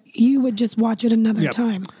watch that, you would just watch it another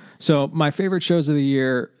time. So my favorite shows of the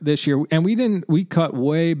year this year, and we cut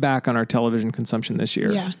way back on our television consumption this year.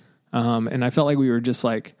 Yeah. And I felt like we were just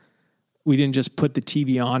like, we didn't just put the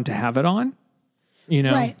TV on to have it on, you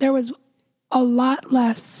know? Right. There was a lot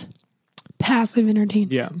less passive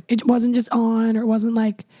entertainment. Yeah. It wasn't just on, or it wasn't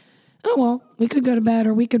like, oh, well, we could go to bed,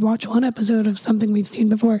 or we could watch one episode of something we've seen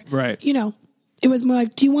before. Right. You know, it was more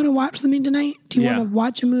like, do you want to watch something tonight? Do you want to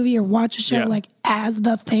watch a movie or watch a show like as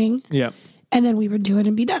the thing? Yep. And then we would do it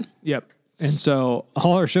and be done. Yep. And so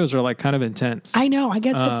all our shows are like kind of intense. I know. I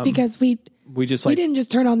guess that's because we just like, we didn't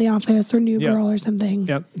just turn on The Office or New Girl or something.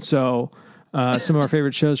 Yep. So some of our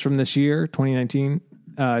favorite shows from this year, 2019,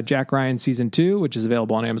 Jack Ryan Season 2, which is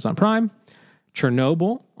available on Amazon Prime.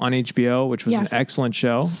 Chernobyl on HBO, which was an excellent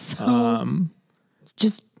show. So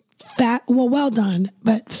just well done,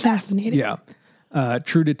 but fascinating. Yeah.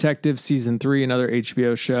 True Detective Season 3, another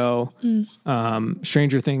HBO show.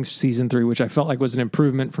 Stranger Things Season 3, which I felt like was an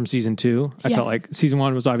improvement from Season 2. I felt like Season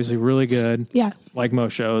 1 was obviously really good. Yeah. Like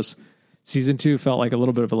most shows. Season 2 felt like a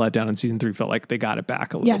little bit of a letdown, and Season 3 felt like they got it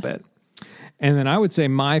back a little bit. And then I would say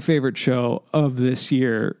my favorite show of this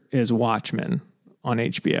year is Watchmen on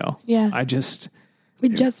HBO. Yeah. We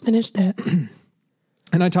just finished it.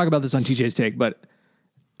 And I talk about this on TJ's Take, but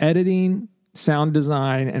editing, sound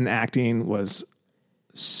design, and acting was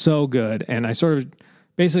so good. And I sort of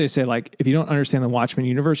basically say, like, if you don't understand the Watchmen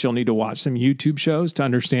universe, you'll need to watch some YouTube shows to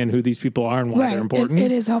understand who these people are and why they're important.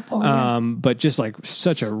 It is helpful. But just like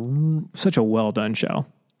such a well done show.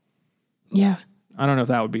 Yeah. I don't know if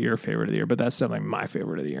that would be your favorite of the year, but that's definitely my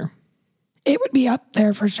favorite of the year. It would be up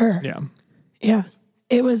there for sure. Yeah. Yeah.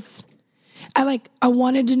 It was, I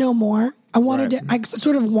wanted to know more. I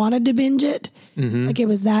sort of wanted to binge it. Mm-hmm. Like it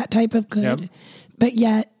was that type of good. Yep. But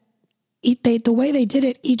yet, the way they did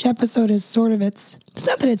it, each episode is sort of, it's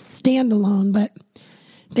not that it's standalone, but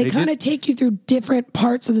they kind of take you through different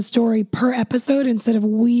parts of the story per episode instead of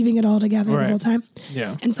weaving it all together the whole time.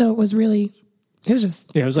 Yeah. And so it was really, it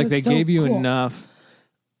was like they gave you enough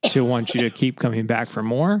to want you to keep coming back for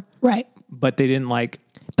more. Right. But they didn't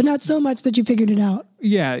but not so much that you figured it out.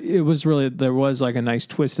 Yeah, it was really, there was like a nice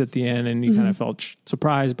twist at the end, and you kind of felt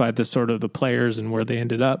surprised by the sort of the players and where they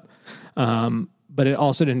ended up. But it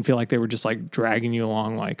also didn't feel like they were just like dragging you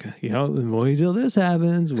along, like, you know, wait till this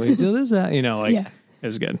happens, wait till this, you know, like, it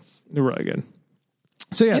was good. Really good.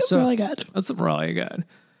 So yeah, it's really good. That's really good.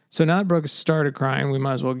 So now that Brooke started crying, we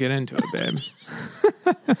might as well get into it,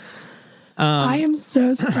 babe. I am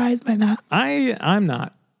so surprised by that. I'm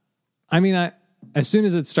not. I mean, as soon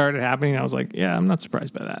as it started happening, I was like, yeah, I'm not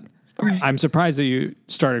surprised by that. Right. I'm surprised that you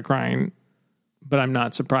started crying, but I'm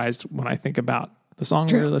not surprised when I think about the song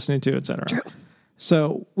we were listening to, et cetera. True.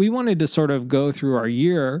 So we wanted to sort of go through our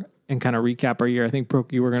year and kind of recap our year. I think,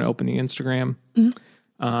 Brooke, you were going to open the Instagram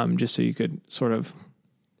just so you could sort of,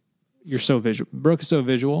 you're so visual. Brooke is so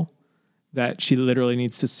visual that she literally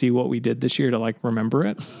needs to see what we did this year to like remember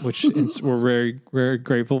it, which we're very, very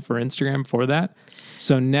grateful for Instagram for that.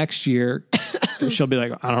 So next year, she'll be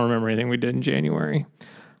like, I don't remember anything we did in January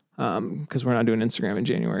because we're not doing Instagram in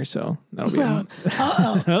January. So that'll be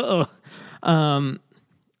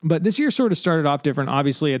but this year sort of started off different.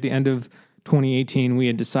 Obviously, at the end of 2018, we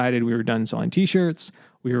had decided we were done selling T-shirts.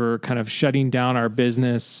 We were kind of shutting down our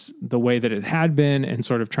business the way that it had been and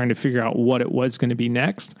sort of trying to figure out what it was going to be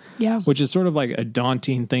next. Yeah. Which is sort of like a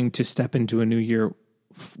daunting thing to step into a new year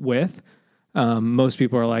with. Most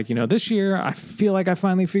people are like, you know, this year I feel like I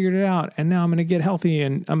finally figured it out and now I'm going to get healthy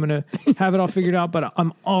and I'm going to have it all figured out, but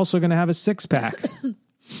I'm also going to have a 6-pack.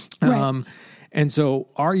 Right. And so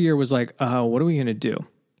our year was like, what are we going to do?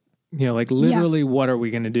 You know, like literally what are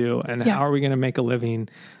we going to do and how are we going to make a living?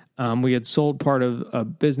 We had sold part of a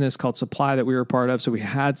business called Supply that we were part of. So we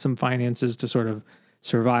had some finances to sort of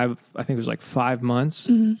survive. I think it was like 5 months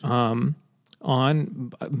on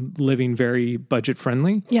living very budget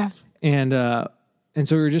friendly. Yeah. And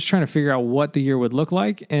so we were just trying to figure out what the year would look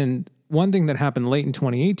like. And one thing that happened late in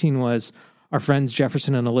 2018 was our friends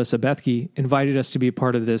Jefferson and Alyssa Bethke invited us to be a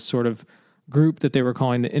part of this sort of group that they were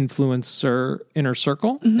calling the Influencer Inner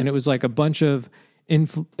Circle. And it was like a bunch of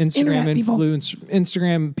Instagram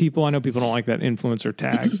people. I know people don't like that influencer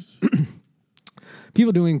tag.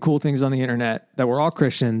 People doing cool things on the internet that were all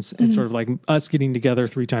Christians, and sort of like us getting together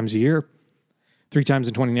 3 times a year, 3 times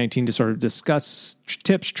in 2019 to sort of discuss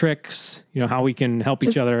tips, tricks, how we can help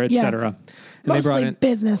each other, etc. And mostly they brought in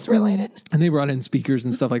business related. And they brought in speakers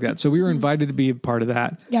and stuff like that. So we were invited to be a part of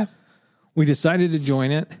that. Yeah. We decided to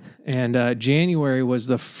join it, and January was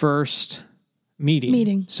the first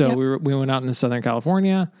meeting. So we went out into Southern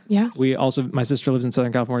California. Yeah. We also, my sister lives in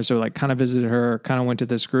Southern California, so like kind of visited her, kind of went to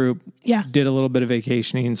this group. Yeah. Did a little bit of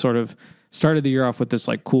vacationing, sort of started the year off with this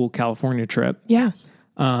like cool California trip. Yeah.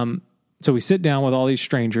 So we sit down with all these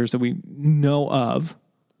strangers that we know of.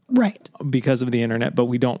 Right. Because of the internet, but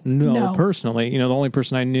we don't know personally. The only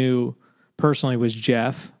person I knew personally was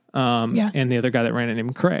Jeff. And the other guy that ran it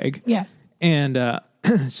named Craig. Yeah. And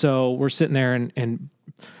so we're sitting there and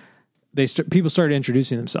people started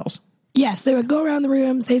introducing themselves. Yes, they would go around the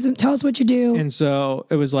room, tell us what you do. And so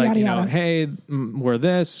it was like, yada, yada. Hey, we're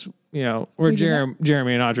this, we're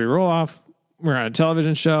Jeremy and Audrey Roloff. We're on a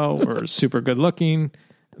television show. We're super good looking.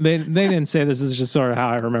 They didn't say this. This is just sort of how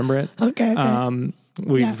I remember it. Okay.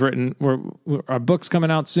 We've written, our book's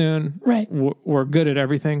coming out soon. Right. We're good at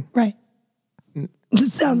everything. Right.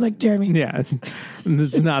 This sounds like Jeremy. Yeah.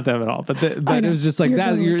 This is not them at all. But it was just like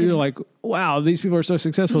that. Totally you're like, wow, these people are so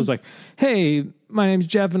successful. It's like, hey, my name's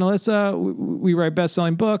Jeff and Alyssa. We write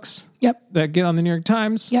best-selling books. Yep. That get on the New York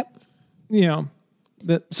Times. Yep.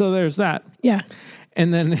 So there's that. Yeah.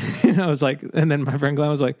 And then I was like, and then my friend Glenn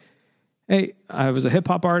was like, hey, I was a hip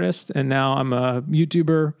hop artist and now I'm a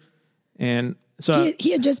YouTuber. And so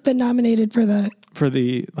he had just been nominated for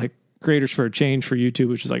the like Creators for a Change for YouTube,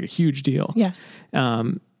 which is like a huge deal. Yeah.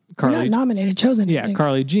 Carly, not nominated, chosen. Yeah.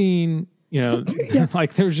 Carly Jean,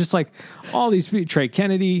 like there was just like all these people, Trey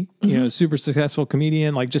Kennedy, super successful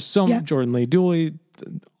comedian, like just so much, Jordan Lee Dooley,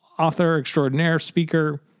 author extraordinaire,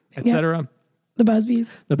 speaker, etc. The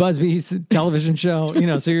Busbys television show,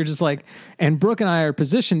 so you're just like, and Brooke and I are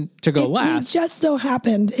positioned to go last. It just so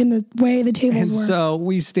happened in the way the tables were. So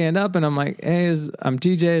we stand up and I'm like, hey, I'm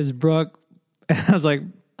TJ, is Brooke. And I was like,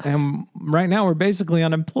 and right now we're basically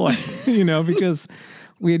unemployed, because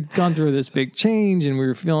we had gone through this big change and we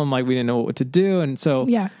were feeling like we didn't know what to do. And so,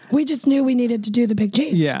 we just knew we needed to do the big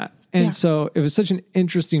change. Yeah. And so it was such an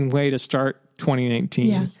interesting way to start 2019.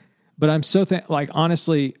 Yeah. But I'm so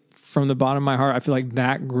honestly, from the bottom of my heart, I feel like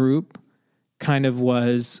that group kind of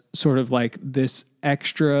was sort of like this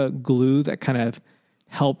extra glue that kind of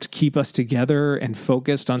helped keep us together and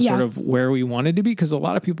focused on sort of where we wanted to be. Because a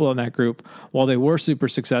lot of people in that group, while they were super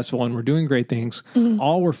successful and were doing great things,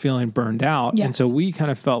 all were feeling burned out. Yes. And so we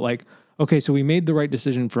kind of felt like, okay, so we made the right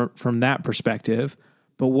decision from that perspective.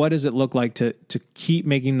 But what does it look like to keep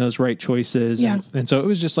making those right choices? Yeah. And so it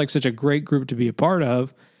was just like such a great group to be a part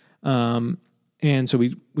of. And so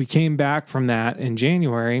we came back from that in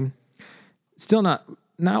January, still not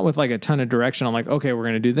with like a ton of direction. I'm like, okay, we're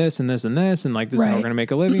going to do this and this and this. And like, this is how we're going to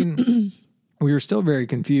make a living. We were still very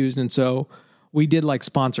confused. And so we did like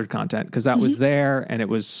sponsored content because that was there and it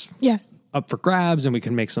was up for grabs and we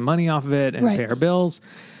could make some money off of it and pay our bills.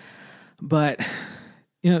 But,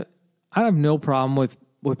 I have no problem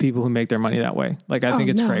with people who make their money that way. Like, I think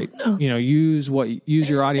it's great. No. Use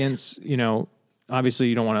your audience, obviously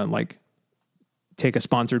you don't want to like take a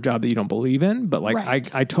sponsored job that you don't believe in, but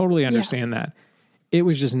like, I totally understand that. It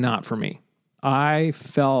was just not for me. I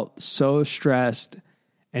felt so stressed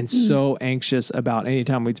and so anxious about any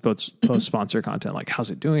time we'd post sponsor content. Like, how's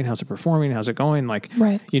it doing? How's it performing? How's it going? Like,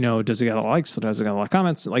 does it get a lot of likes? Does it get a lot of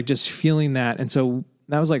comments? Like, just feeling that. And so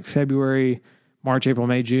that was like February, March, April,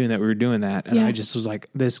 May, June that we were doing that. And I just was like,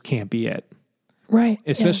 this can't be it. Right.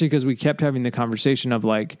 Especially because we kept having the conversation of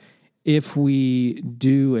like, if we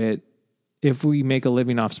do it, if we make a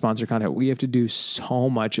living off sponsor content, we have to do so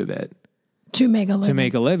much of it to make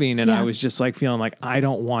a living. And I was just like feeling like, I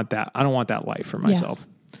don't want that. I don't want that life for myself.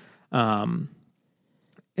 And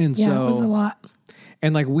so it was a lot.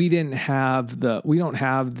 And like, we don't have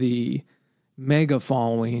the mega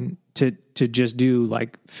following to just do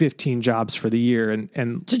like 15 jobs for the year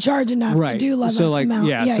and to charge enough to do less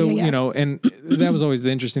amount. And that was always the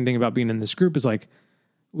interesting thing about being in this group is like,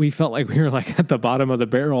 we felt like we were like at the bottom of the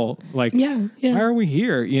barrel. Like, why are we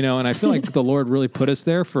here? And I feel like the Lord really put us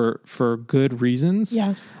there for good reasons.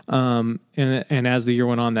 Yeah. And as the year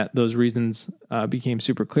went on, those reasons became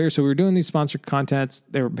super clear. So we were doing these sponsored contents.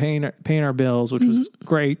 They were paying our bills, which was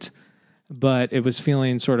great, but it was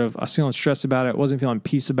feeling I was feeling stressed about it. Wasn't feeling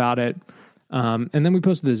peace about it. And then we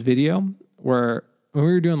posted this video where when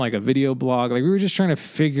we were doing like a video blog, like we were just trying to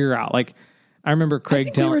figure out like, I remember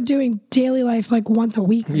Craig we were doing daily life like once a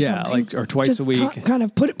week or something. or twice a week. Kind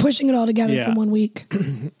of pushing it all together from 1 week.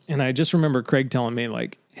 And I just remember Craig telling me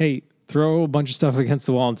like, hey, throw a bunch of stuff against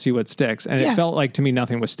the wall and see what sticks. And it felt like to me,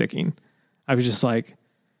 nothing was sticking. I was just like,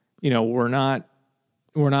 we're not,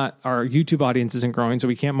 our YouTube audience isn't growing, so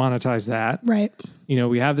we can't monetize that. Right.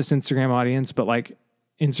 We have this Instagram audience, but like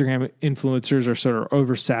Instagram influencers are sort of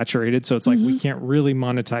oversaturated. So it's like, we can't really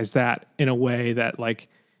monetize that in a way that like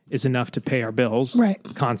is enough to pay our bills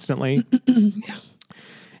constantly.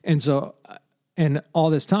 And so, and all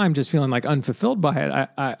this time just feeling like unfulfilled by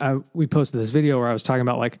it. We posted this video where I was talking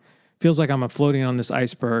about like, feels like I'm floating on this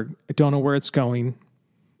iceberg. I don't know where it's going.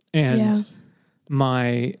 And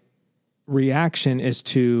my reaction is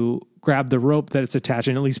to grab the rope that it's attached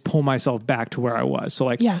and at least pull myself back to where I was. So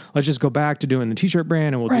like, let's just go back to doing the t-shirt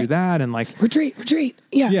brand and we'll do that. And like retreat.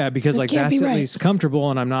 Yeah. Yeah. Because like that's at least comfortable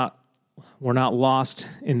and we're not lost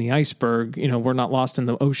in the iceberg. We're not lost in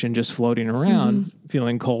the ocean, just floating around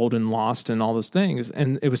feeling cold and lost and all those things.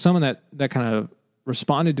 And it was someone that kind of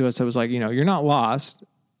responded to us. That was like, you're not lost.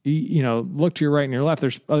 Look to your right and your left.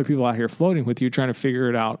 There's other people out here floating with you trying to figure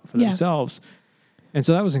it out for themselves. And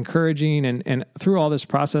so that was encouraging. And through all this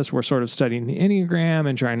process, we're sort of studying the Enneagram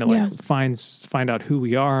and trying to like find out who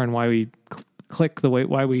we are and why we click the way,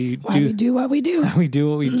 why we do what we do, why we do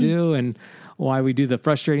what we do, and why we do the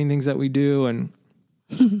frustrating things that we do. And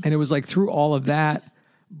it was like through all of that,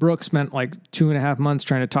 Brooke spent like 2.5 months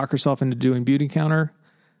trying to talk herself into doing Beauty Counter.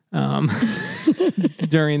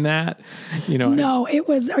 During that, no, it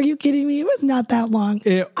was, are you kidding me? It was not that long.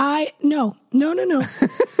 No.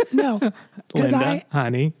 Linda,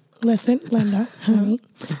 honey. Listen, Linda, honey,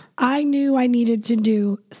 I knew I needed to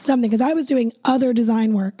do something because I was doing other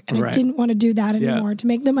design work and I didn't want to do that anymore to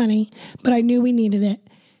make the money, but I knew we needed it.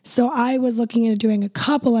 So I was looking at doing a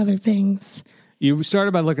couple other things. You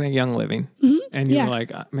started by looking at Young Living and you were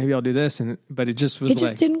like, maybe I'll do this. But it just was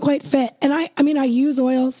didn't quite fit. And I use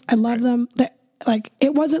oils. I love them. Like,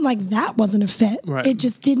 it wasn't like that wasn't a fit. Right. It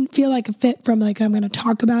just didn't feel like a fit from like, I'm going to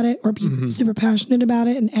talk about it or be super passionate about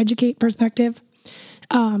it and educate perspective.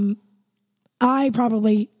 I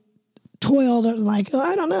probably toiled like,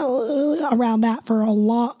 I don't know, around that for a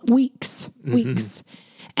lot, weeks.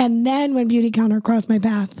 And then when Beauty Counter crossed my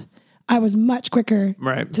path, I was much quicker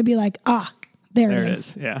to be like, there it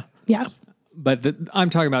is. Yeah. Yeah. But I'm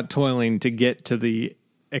talking about toiling to get to the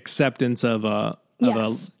acceptance of a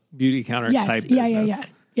Beauty Counter type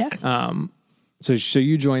business. Yeah. So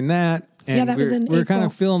you joined that, and that was in we're kind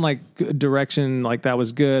of April. feeling like good direction, like that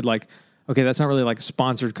was good. Like, okay, that's not really like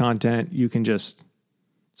sponsored content. You can just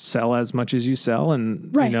sell as much as you sell,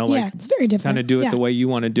 and it's very different. Kind of do it the way you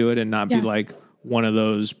want to do it, and not be like one of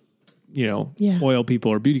those, oil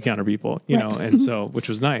people or Beauty Counter people, know. And so, which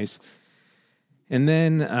was nice. And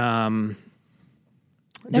then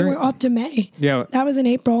we're up to May. Yeah. That was in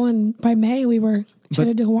April, and by May we were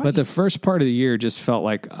headed to Hawaii. But the first part of the year just felt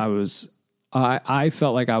like I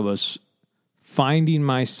felt like I was finding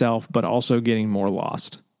myself, but also getting more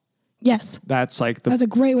lost. Yes. That's like that's a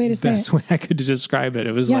great way to say it. Best way I could describe it.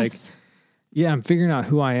 It was like, I'm figuring out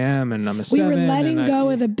who I am, and I'm a 7. We were letting go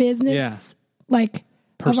of the business, like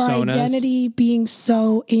personas. Of our identity being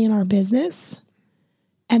so in our business.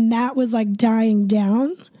 And that was like dying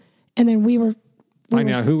down. And then we were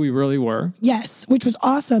finding out who we really were. Yes, which was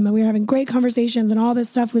awesome. And we were having great conversations and all this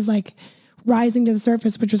stuff was like rising to the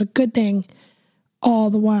surface, which was a good thing. All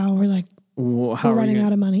the while we're like, we're running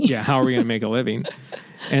out of money. Yeah, how are we going to make a living?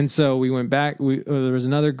 And so we went back. There was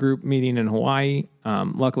another group meeting in Hawaii.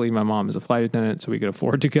 Luckily, my mom is a flight attendant, so we could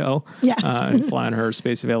afford to go and fly on her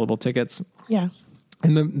space available tickets. Yeah.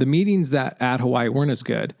 And the meetings at Hawaii weren't as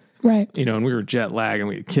good. Right. And we were jet lagged and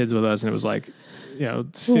we had kids with us and it was like,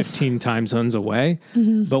 15 time zones away.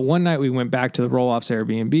 But one night we went back to the Roll-Offs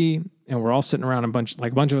Airbnb and we're all sitting around a bunch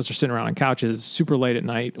of us are sitting around on couches super late at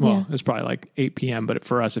night. Well, it was probably like 8 p.m., but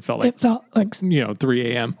for us, it felt like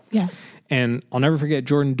 3 a.m. Yeah. And I'll never forget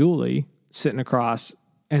Jordan Dooley sitting across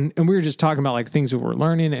and we were just talking about like things that we're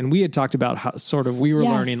learning. And we had talked about how sort of we were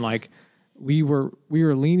learning, like we were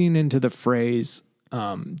leaning into the phrase,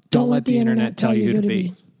 don't let the internet tell you who to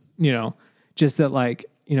be. Just that like,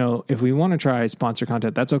 if we want to try sponsor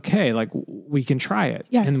content, that's okay. Like we can try it.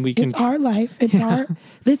 Yes, and we can. It's our life. It's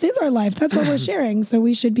this is our life. That's what we're sharing. So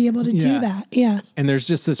we should be able to do that. Yeah. And there's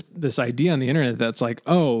just this idea on the internet that's like,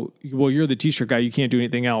 oh, well, you're the t-shirt guy. You can't do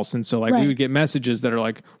anything else. And so like we would get messages that are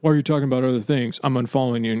like, why are you talking about other things? I'm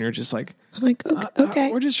unfollowing you. And you're just like, I'm like,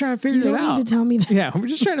 okay. We're just trying to figure it out. You don't need to tell me that. Yeah. We're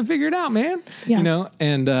just trying to figure it out, man. Yeah.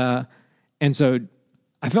 And so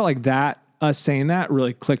I felt like us saying that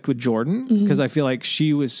really clicked with Jordan because I feel like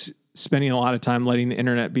she was spending a lot of time letting the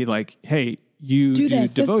internet be like, hey, you do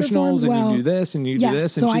devotionals and you do this and you do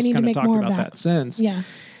this. And so she's I need to make talked more about of that since. Yeah.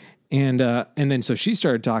 And then so she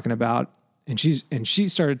started talking about, and she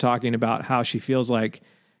started talking about how she feels like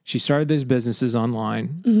she started these businesses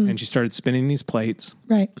online and she started spinning these plates.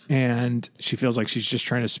 Right. And she feels like she's just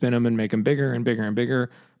trying to spin them and make them bigger and bigger and bigger.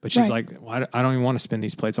 But she's like, well, I don't even want to spin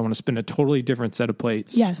these plates. I want to spin a totally different set of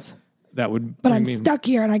plates. Yes. That would, but I'm stuck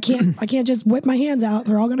here and I can't just whip my hands out.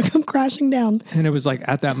 They're all going to come crashing down. And it was like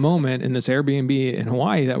at that moment in this Airbnb in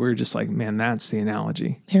Hawaii that we were just like, man, that's the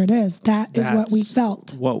analogy. There it is. That's what we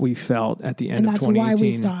felt. What we felt at the end of 2018. And that's why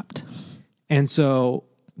we stopped. And so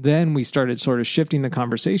then we started sort of shifting the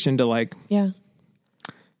conversation to like,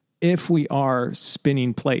 if we are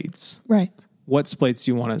spinning plates, right? What plates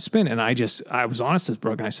do you want to spin? And I was honest with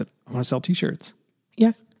Brooke and I said, I want to sell t-shirts.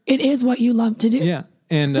 Yeah. It is what you love to do. Yeah.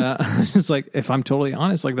 And it's like, if I'm totally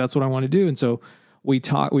honest, like that's what I want to do. And so we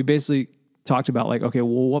basically talked about like, okay,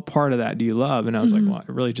 well, what part of that do you love? And I was like, well,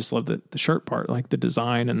 I really just love the shirt part, like the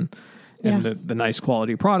design and the nice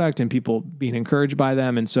quality product and people being encouraged by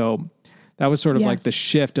them. And so that was sort of like the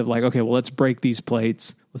shift of like, okay, well, let's break these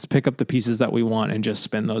plates. Let's pick up the pieces that we want and just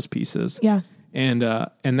spin those pieces. Yeah. And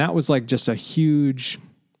that was like just a huge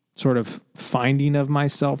sort of finding of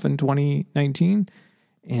myself in 2019.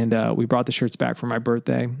 And we brought the shirts back for my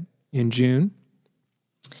birthday in June.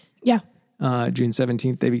 Yeah. June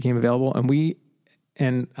 17th, they became available.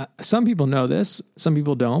 And some people know this, some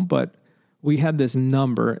people don't, but we had this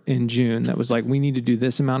number in June that was like, we need to do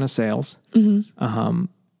this amount of sales.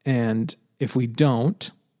 And if we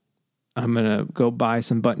don't, I'm going to go buy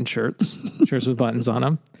some button shirts with buttons on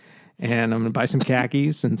them. And I'm going to buy some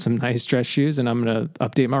khakis and some nice dress shoes. And I'm going to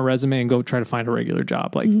update my resume and go try to find a regular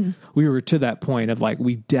job. Like we were to that point of like,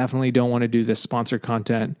 we definitely don't want to do this sponsored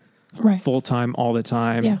content full time all the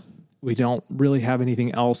time. Yeah. We don't really have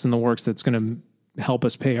anything else in the works that's going to help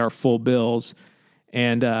us pay our full bills.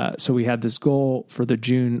 And so we had this goal for the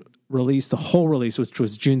June release, the whole release, which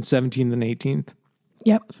was June 17th and 18th.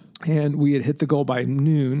 Yep. And we had hit the goal by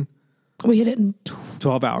noon. We hit it in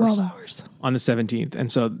 12 hours on the 17th.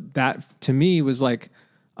 And so that to me was like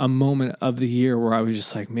a moment of the year where I was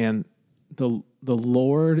just like, man, the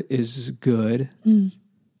Lord is good.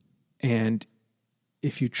 And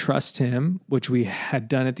if you trust him, which we had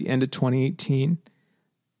done at the end of 2018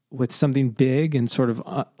 with something big and sort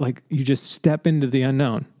of like you just step into the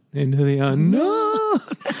unknown, you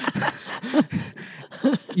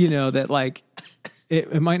know, that like,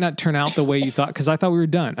 it might not turn out the way you thought, because I thought we were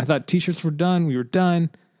done. I thought t-shirts were done. We were done.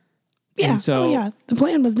 Yeah. And so, the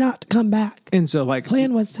plan was not to come back. And so like, the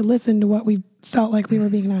plan was to listen to what we felt like we were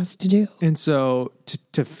being asked to do. And so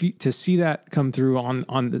to see that come through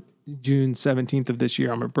on the June 17th of this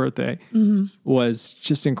year on my birthday was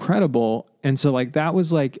just incredible. And so like, that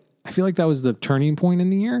was like, I feel like that was the turning point in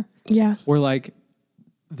the year. Yeah. Where like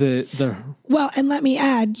well, and let me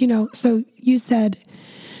add, you know, so you said,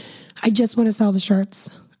 I just want to sell the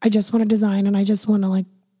shirts. I just want to design, and I just want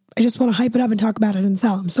to hype it up and talk about it and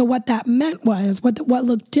sell them. So what that meant was, what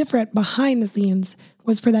looked different behind the scenes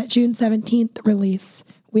was for that June 17th release,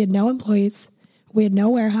 we had no employees. We had no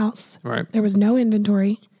warehouse. Right. There was no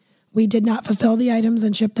inventory. We did not fulfill the items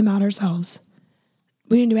and ship them out ourselves.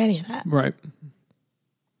 We didn't do any of that. Right.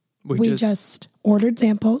 We just ordered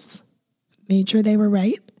samples, made sure they were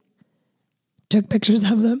right, took pictures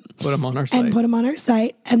of them, put them on our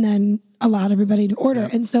site, and then allowed everybody to order.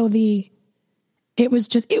 And so it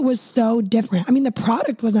was so different. I mean, the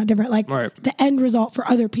product was not different. Like the end result for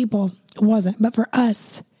other people wasn't, but for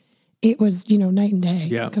us, it was, you know, night and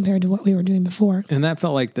day compared to what we were doing before. And that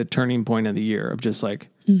felt like the turning point of the year of just like,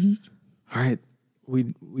 all right,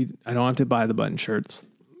 I don't have to buy the button shirts.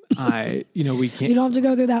 We can't. You don't have to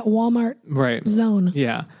go through that Walmart zone.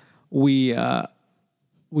 Yeah.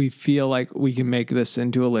 We feel like we can make this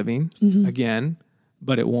into a living again,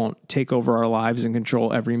 but it won't take over our lives and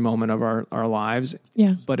control every moment of our lives.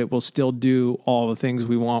 Yeah. But it will still do all the things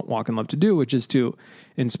we want Walk in Love to do, which is to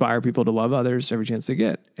inspire people to love others every chance they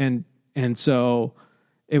get. And so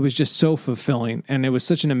it was just so fulfilling. And it was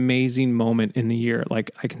such an amazing moment in the year.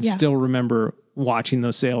 Like I can still remember watching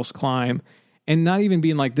those sales climb and not even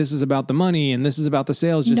being like, this is about the money and this is about the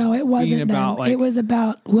sales. Just no, it wasn't about like, it was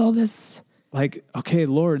about, like, okay,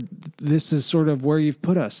 Lord, this is sort of where you've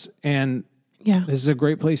put us. And this is a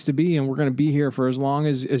great place to be. And we're going to be here for as long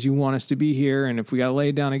as you want us to be here. And if we got to lay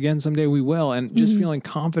it down again someday, we will. And just feeling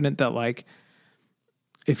confident that like,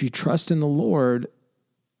 if you trust in the Lord,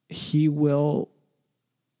 he will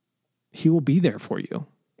be there for you.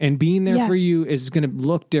 And being there for you is going to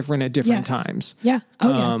look different at different times. Yeah.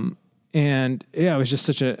 And it was just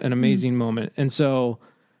such an amazing moment. And so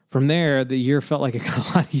from there, the year felt like it got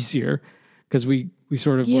a lot easier because we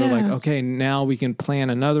sort of were like, okay, now we can plan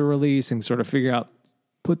another release and sort of figure out,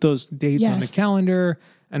 put those dates on the calendar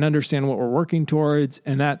and understand what we're working towards.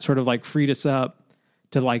 And that sort of like freed us up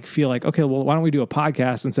to like feel like, okay, well, why don't we do a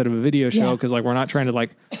podcast instead of a video show? Because like we're not trying to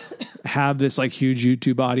like have this like huge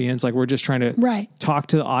YouTube audience. Like we're just trying to talk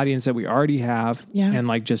to the audience that we already have and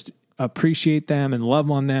like just appreciate them and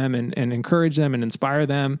love on them and encourage them and inspire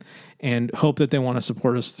them and hope that they want to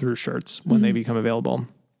support us through shirts when they become available.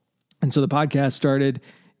 And so the podcast started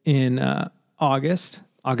in August.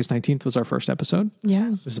 August 19th was our first episode.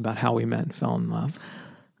 Yeah. It was about how we met and fell in love.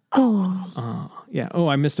 Oh. Yeah. Oh,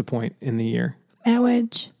 I missed a point in the year.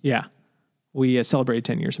 Marriage. Yeah. We celebrated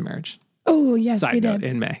 10 years of marriage. Oh, yes, we did.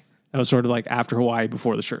 In May. That was sort of like after Hawaii,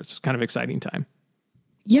 before the shirts. It was kind of exciting time.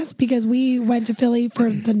 Yes, because we went to Philly for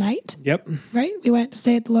the night. Yep. Right? We went to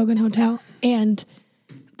stay at the Logan Hotel. And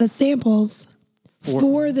the samples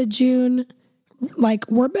for the June, like,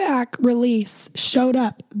 we're back release showed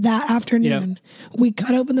up that afternoon. Yep. We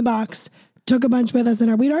cut open the box, took a bunch with us,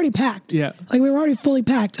 and we'd already packed. Yeah. Like, we were already fully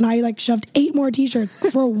packed. And I, like, shoved 8 more T-shirts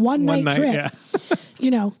for one night trip. Yeah.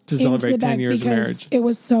 You know, to celebrate 10 years of marriage. It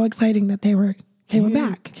was so exciting that they were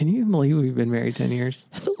back. Can you even believe we've been married 10 years?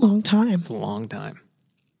 That's a long time. It's a long time.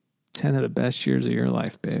 10 of the best years of your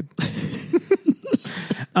life, babe.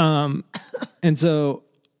 And so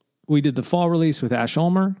we did the fall release with Ash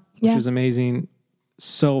Ulmer, which was amazing.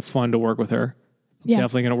 So fun to work with her.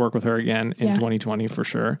 Definitely going to work with her again in 2020 for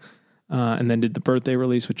sure. And then did the birthday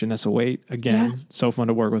release with Janessa Waite. Again, so fun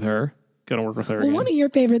to work with her. Going to work with her again. One of your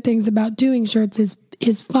favorite things about doing shirts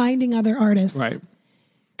is finding other artists. Right.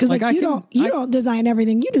 Because like you don't design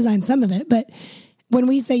everything. You design some of it. But when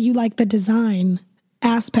we say you like the design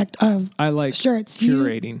aspect of shirts,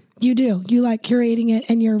 curating. You do. You like curating it,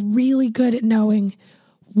 and you're really good at knowing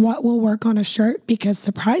what will work on a shirt because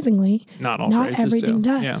surprisingly, not everything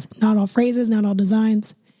does. Yeah. Not all phrases, not all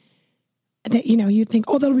designs. That you think,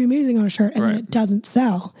 oh, that'll be amazing on a shirt, and then it doesn't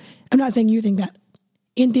sell. I'm not saying you think that.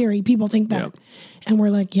 In theory, people think that, and we're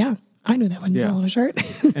like, yeah, I knew that wouldn't sell on a shirt.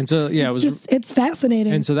 And so it's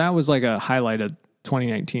fascinating. And so that was like a highlight of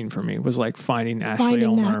 2019 for me. Was like finding Ashley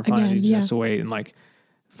Ulmer, finding Janessa Waite, and like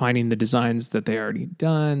finding the designs that they already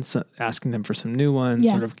done, so asking them for some new ones,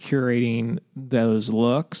 sort of curating those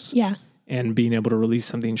looks, and being able to release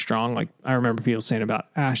something strong. Like I remember people saying about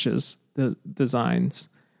Ash's the designs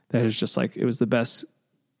that it was just like it was the best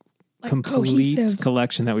complete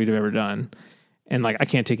collection that we'd ever done. And like I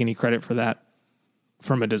can't take any credit for that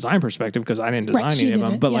from a design perspective because I didn't design any of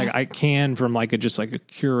them, but like I can from like just like a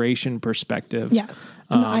curation perspective. Yeah.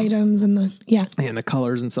 And the items and the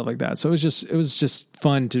colors and stuff like that. So it was just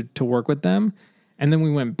fun to work with them. And then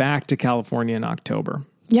we went back to California in October.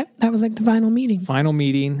 Yep. That was like the final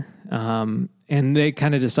meeting. And they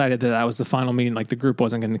kind of decided that was the final meeting. Like the group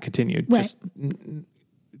wasn't going to continue just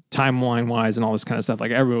timeline wise and all this kind of stuff.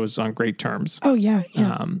 Like everyone was on great terms. Oh yeah.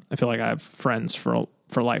 Yeah. I feel like I have friends for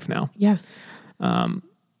life now. Yeah.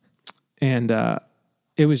 And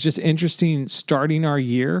it was just interesting starting our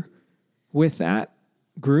year with that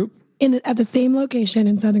group at the same location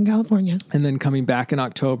in Southern California, and then coming back in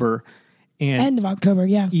October and end of October.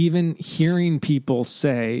 Yeah. Even hearing people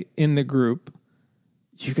say in the group,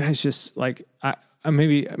 you guys just like,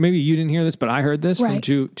 maybe you didn't hear this, but I heard this from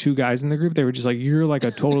two guys in the group. They were just like, you're like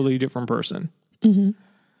a totally different person. Mm-hmm.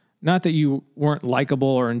 Not that you weren't likable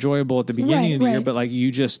or enjoyable at the beginning of the year, but like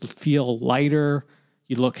you just feel lighter,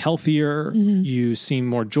 you look healthier, you seem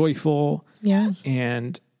more joyful. Yeah.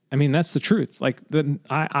 And I mean, that's the truth. Like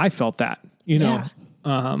I felt that,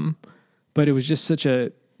 but it was just such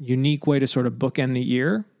a unique way to sort of bookend the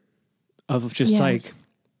year of just like,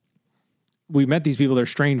 we met these people, they're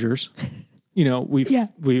strangers.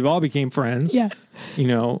 We've all became friends. Yeah.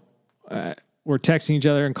 We're texting each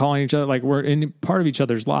other and calling each other. Like we're in part of each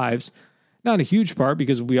other's lives. Not a huge part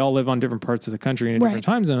because we all live on different parts of the country and in different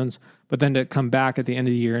time zones, but then to come back at the end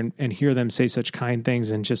of the year and hear them say such kind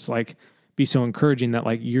things and just like be so encouraging that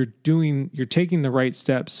like you're taking the right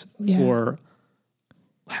steps for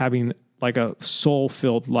having like a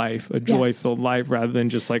soul-filled life, a joy-filled life rather than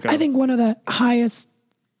just like I think one of the highest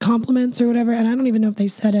compliments or whatever, and I don't even know if they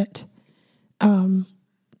said it,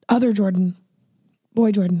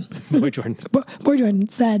 Boy Jordan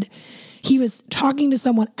said he was talking to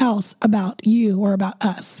someone else about you or about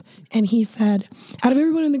us. And he said, out of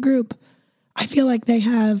everyone in the group, I feel like he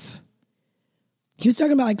was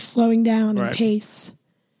talking about like slowing down and pace.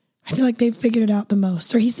 I feel like they've figured it out the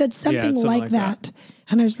most. Or he said something like that.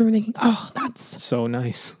 And I just remember thinking, oh, that's so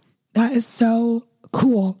nice. That is so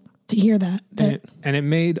cool to hear that. And it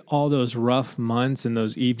made all those rough months and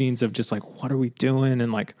those evenings of just like, what are we doing?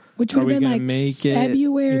 And like, which would have been like make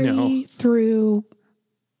February through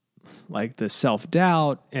like the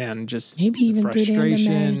self-doubt and just maybe even frustration. Through the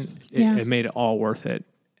end of May. It made it all worth it.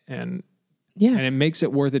 And it and makes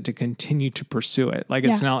it worth it to continue to pursue it. Like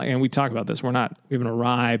it's not, and we talk about this, we haven't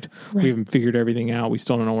arrived. Right. We haven't figured everything out. We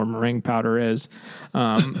still don't know where meringue powder is.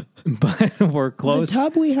 But we're close. The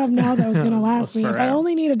tub we have now, though, is going to last me. If I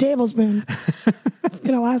only need a tablespoon, it's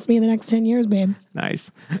going to last me the next 10 years, babe.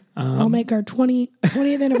 Nice. I'll make our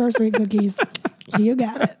 20th anniversary cookies. You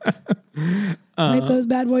got it. Wipe those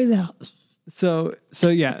bad boys out. So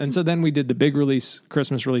yeah. And so then we did the big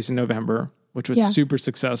Christmas release in November, which was super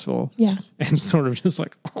successful. Yeah. And sort of just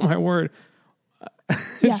like, oh my word.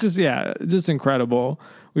 It's just incredible.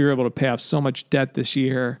 We were able to pay off so much debt this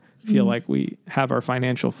year. Feel like we have our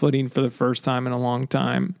financial footing for the first time in a long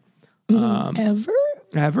time.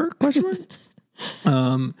 Ever? Question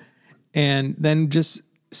mark? And then just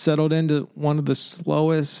settled into one of the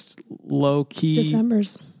slowest, low-key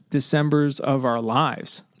Decembers of our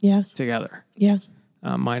lives. Yeah. Together. Yeah.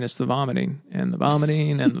 Minus the vomiting and the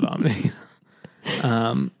vomiting and the vomiting.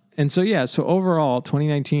 And so overall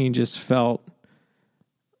 2019 just felt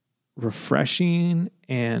refreshing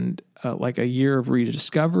and like a year of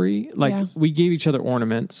rediscovery. Like we gave each other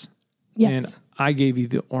ornaments. Yes. And I gave you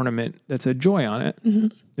the ornament that's a joy on it. Mm-hmm.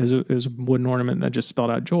 It was a wooden ornament that just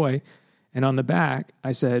spelled out joy. And on the back,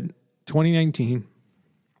 I said, 2019,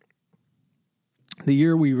 the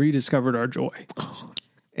year we rediscovered our joy.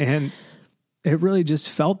 And it really just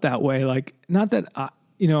felt that way. Like, not that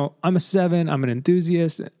I'm a 7, I'm an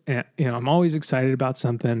enthusiast, and, I'm always excited about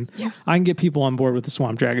something. Yeah. I can get people on board with the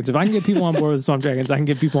Swamp Dragons. If I can get people on board with the Swamp Dragons, I can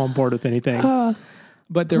get people on board with anything.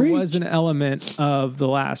 But there was an element of the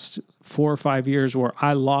last 4 or 5 years where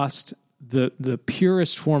I lost the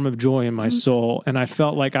purest form of joy in my soul. And I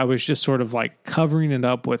felt like I was just sort of like covering it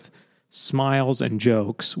up with smiles and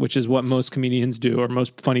jokes, which is what most comedians do or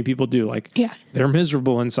most funny people do. Like, they're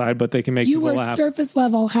miserable inside, but they can make people laugh. You were surface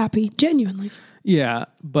level happy, genuinely. Yeah,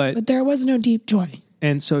 but there was no deep joy.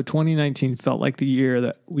 And so 2019 felt like the year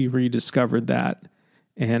that we rediscovered that.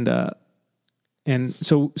 And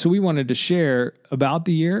so we wanted to share about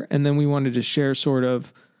the year, and then we wanted to share sort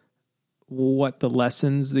of what the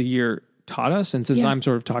lessons the year taught us. And since I'm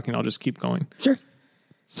sort of talking, I'll just keep going. Sure.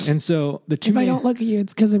 And so the two If I don't look at you,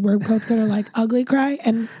 it's because we're both going to like ugly cry,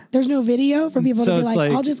 and there's no video for people to be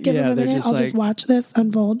like, I'll just give them a minute. I'll just watch this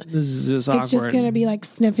unfold. This is just awkward. It's just going to be like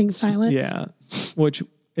sniffing silence. Yeah. Which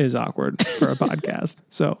is awkward for a podcast.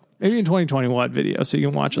 So maybe in 2020 we'll have video so you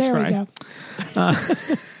can watch us cry. There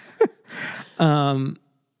we go.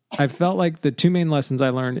 I felt like the two main lessons I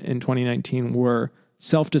learned in 2019 were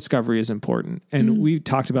self-discovery is important. And we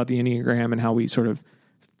talked about the Enneagram and how we sort of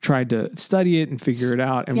tried to study it and figure it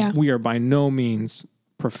out. And we are by no means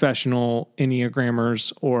professional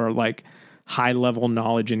Enneagrammers or like high level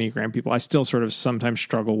knowledge Enneagram people. I still sort of sometimes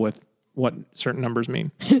struggle with what certain numbers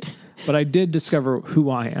mean. But I did discover who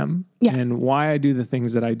I am and why I do the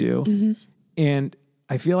things that I do. Mm-hmm. And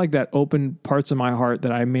I feel like that opened parts of my heart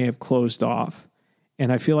that I may have closed off.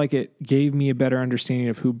 And I feel like it gave me a better understanding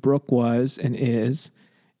of who Brooke was and is,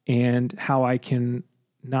 and how I can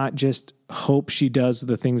not just hope she does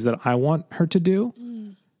the things that I want her to do,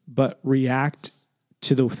 but react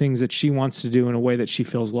to the things that she wants to do in a way that she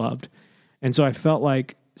feels loved. And so I felt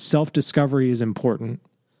like self-discovery is important.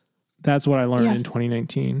 That's what I learned in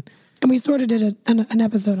 2019. And we sort of did an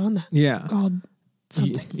episode on that. Yeah. Called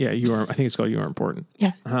something. I think it's called You Are Important.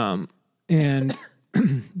 Yeah. And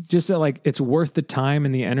just that like it's worth the time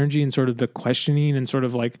and the energy and sort of the questioning and sort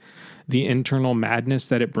of like the internal madness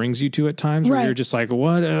that it brings you to at times where you're just like,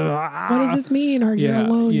 what does this mean? Or you're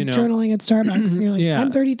alone journaling at Starbucks and you're like,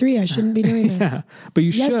 I'm 33. I shouldn't be doing this. But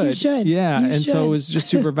you should. Yes, you should. Yeah. You and should. so it was just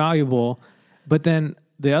super valuable. But then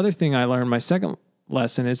the other thing I learned, my second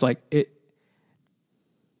lesson is like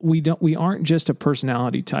we aren't just a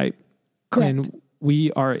personality type. Correct. And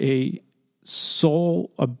we are a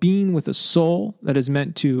soul, a being with a soul that is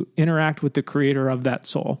meant to interact with the creator of that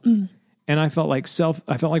soul. And I felt like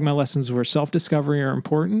my lessons were self-discovery are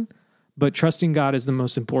important, but trusting God is the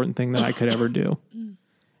most important thing that I could ever do.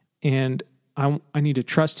 And I need to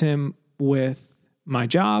trust him with my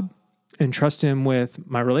job and trust him with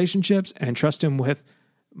my relationships and trust him with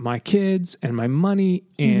my kids and my money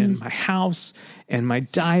and my house and my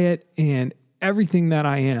diet and everything that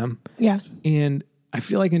I am. Yeah. And I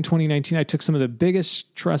feel like in 2019, I took some of the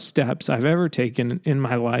biggest trust steps I've ever taken in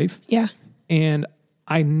my life. Yeah. And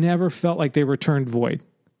I never felt like they returned void.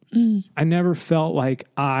 I never felt like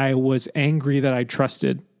I was angry that I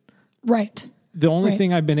trusted. Right. the only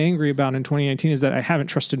thing I've been angry about in 2019 is that I haven't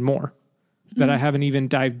trusted more, that I haven't even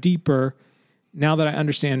dived deeper. Now that I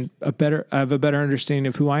understand I have a better understanding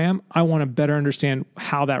of who I am, I want to better understand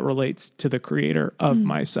how that relates to the creator of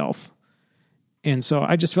myself. And so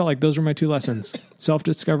I just felt like those were my two lessons.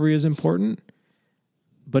 Self-discovery is important,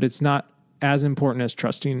 but it's not as important as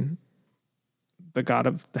trusting the God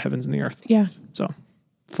of the heavens and the earth. Yeah. So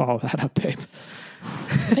follow that up, babe.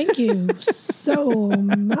 Thank you. So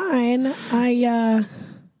mine,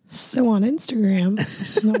 so on Instagram.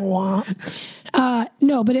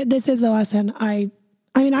 No, but this is the lesson. I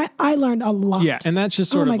learned a lot. Yeah, and that's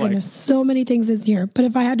just sort of my goodness, so many things this year. But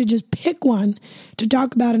if I had to just pick one to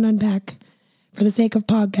talk about and unpack for the sake of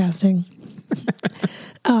podcasting,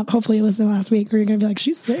 hopefully you listened last week, or you're going to be like,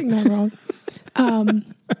 she's saying that wrong.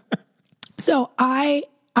 So I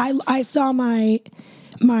saw my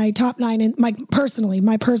top 9 in my personal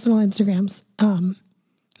Instagrams,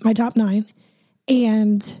 my top 9,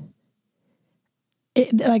 and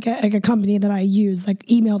like a company that I use, like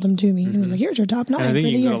emailed them to me and was like, here's your top 9. And I think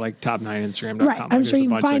for you the can year. go to like top9instagram.com. Right. I'm sure you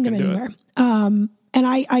can find them anywhere. And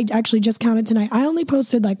I actually just counted tonight. I only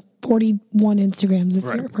posted like 41 Instagrams this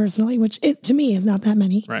year personally, which to me is not that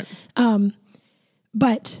many. Right.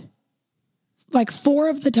 But like 4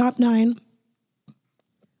 of the top 9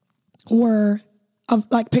 were of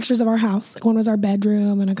like pictures of our house. Like one was our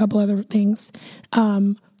bedroom and a couple other things.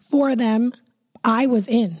 4 of them I was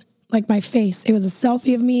in, like my face. It was a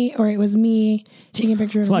selfie of me, or it was me taking a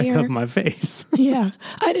picture of the mirror. Like of my face. Yeah.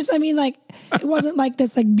 Like it wasn't like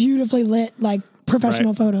this like beautifully lit, like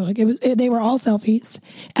professional photo. Like they were all selfies.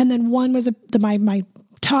 And then one was my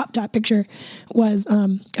top picture was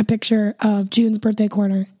a picture of June's birthday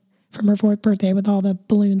corner from her 4th birthday with all the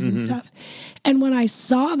balloons and stuff. And when I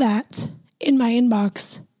saw that in my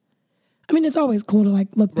inbox, I mean, it's always cool to like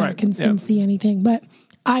look back and see anything, but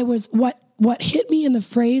I was, what hit me in the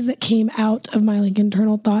phrase that came out of my like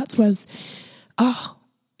internal thoughts was, oh,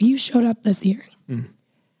 you showed up this year.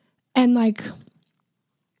 And like,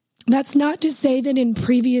 that's not to say that in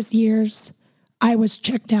previous years I was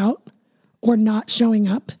checked out or not showing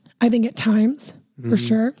up. I think at times, for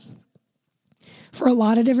sure, for a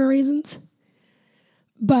lot of different reasons.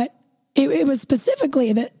 But it was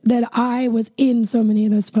specifically that I was in so many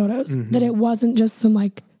of those photos, that it wasn't just some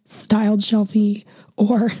like styled shelfie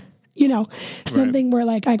or, you know, something where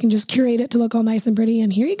like I can just curate it to look all nice and pretty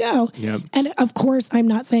and here you go. Yep. And of course, I'm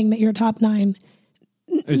not saying that your top 9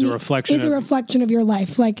 is a reflection of your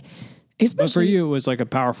life. Like, especially but for you, it was like a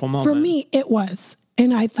powerful moment. For me, it was.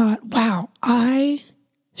 And I thought, wow, I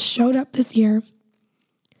showed up this year,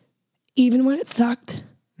 even when it sucked.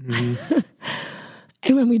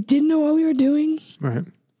 And when we didn't know what we were doing. Right.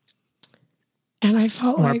 And I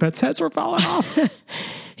felt like our pets' heads were falling off.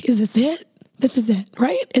 Is this it? This is it,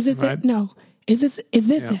 right? Is this it? No. Is this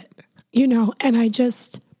it? You know, and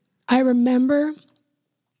I remember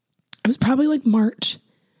it was probably like March.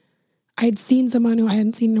 I had seen someone who I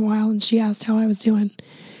hadn't seen in a while, and she asked how I was doing.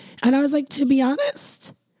 And I was like, to be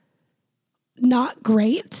honest, not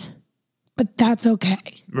great, but that's okay.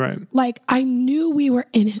 Right. Like, I knew we were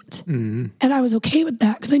in it, and I was okay with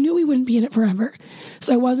that because I knew we wouldn't be in it forever.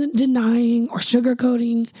 So I wasn't denying or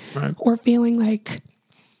sugarcoating or feeling like,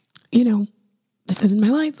 you know, this isn't my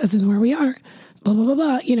life. This isn't where we are. Blah, blah, blah,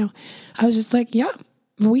 blah. You know, I was just like, yeah,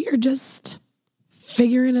 we are just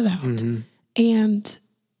figuring it out. And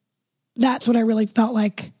that's what I really felt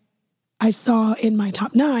like I saw in my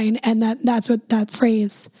top 9. And that's what that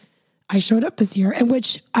phrase, I showed up this year, and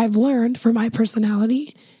which I've learned for my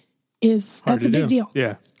personality is that's a big deal.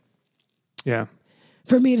 Yeah. Yeah.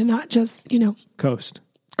 For me to not just, you know, coast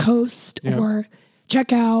or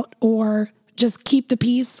check out or just keep the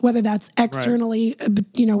peace, whether that's externally,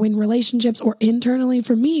 you know, in relationships or internally.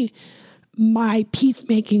 For me, my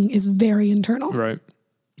peacemaking is very internal. Right.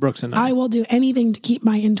 Brooks and I will do anything to keep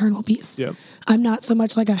my internal peace. Yep. I'm not so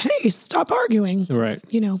much like a, hey, stop arguing. Right.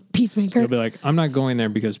 You know, peacemaker. You'll be like, I'm not going there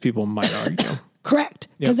because people might argue. Correct.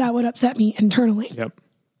 Because that would upset me internally. Yep.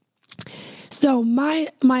 So my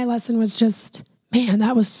lesson was just, man,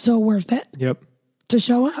 that was so worth it. Yep. To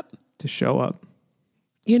show up.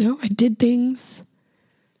 You know, I did things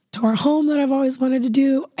to our home that I've always wanted to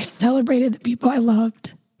do. I celebrated the people I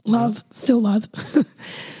still love.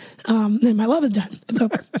 And my love is done. It's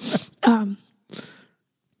over. And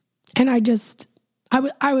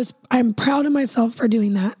I'm proud of myself for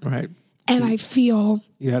doing that. Right. And I feel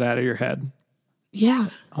you got out of your head. Yeah.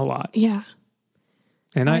 A lot. Yeah.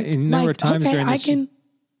 And there were times during this year.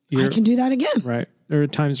 I can do that again. Right. There were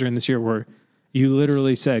times during this year where you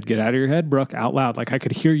literally said, get out of your head, Brooke, out loud. Like I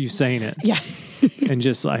could hear you saying it. Yeah. And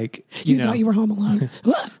just like, you thought you were home alone.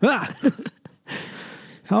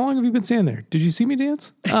 how long have you been standing there? Did you see me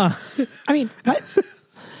dance? I mean, what?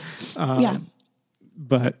 Yeah.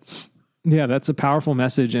 But yeah, that's a powerful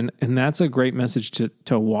message. And that's a great message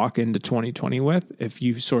to walk into 2020 with. If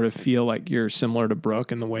you sort of feel like you're similar to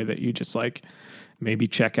Brooke in the way that you just like maybe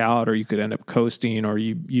check out, or you could end up coasting, or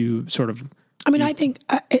you sort of, I mean, I think,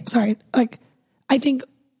 I think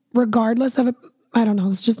regardless of I don't know,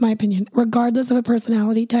 it's just my opinion, regardless of a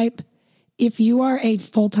personality type, if you are a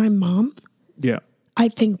full-time mom, yeah, I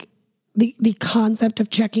think the concept of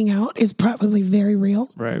checking out is probably very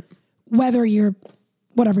real. Right. Whether you're,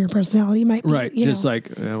 whatever your personality might be. Right. Just like,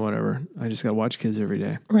 whatever. I just got to watch kids every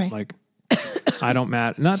day. Right. Like, I don't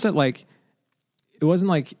matter. Not that like, it wasn't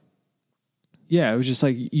like, yeah, it was just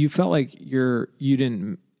like, you felt like you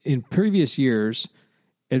didn't, in previous years,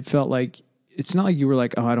 it felt like, it's not like you were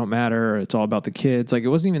like, oh, I don't matter, or it's all about the kids. Like, it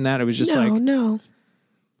wasn't even that. It was just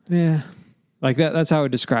yeah. Like that's how I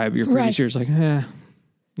would describe your previous years. Like, Yeah.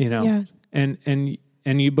 And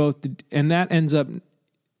you both, and that ends up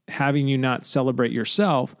having you not celebrate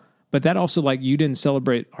yourself, but that also, like, you didn't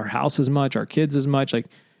celebrate our house as much, our kids as much. Like,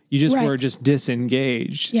 you just were just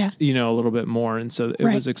disengaged, a little bit more. And so it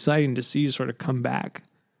was exciting to see you sort of come back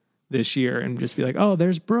this year and just be like, oh,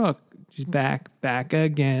 there's Brooke. She's back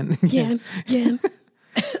again. Again.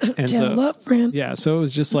 And Tell up, friend. Yeah. So it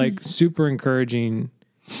was just like super encouraging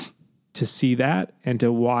to see that and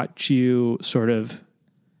to watch you sort of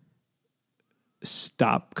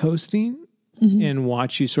stop coasting and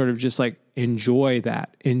watch you sort of just like enjoy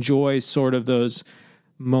sort of those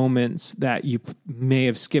moments that you may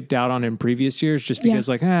have skipped out on in previous years just because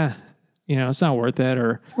like, it's not worth it,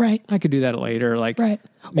 or I could do that later. Like, or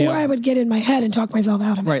I would get in my head and talk myself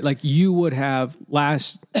out of it. Right. Like you would have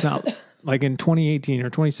like in 2018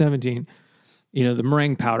 or 2017, the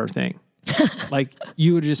meringue powder thing. Like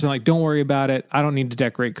you would have just been like, don't worry about it. I don't need to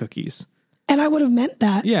decorate cookies. And I would have meant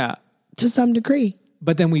that. Yeah. To some degree.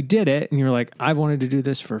 But then we did it and you're like, I've wanted to do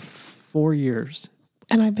this for 4 years.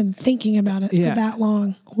 And I've been thinking about it for that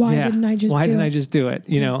long. Why didn't I just do it?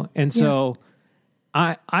 And so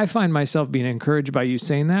I find myself being encouraged by you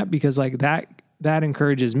saying that, because like that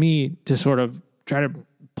encourages me to sort of try to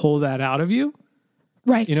pull that out of you.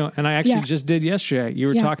 Right. And I actually just did yesterday. You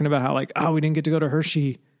were talking about how like, oh, we didn't get to go to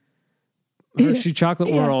Hershey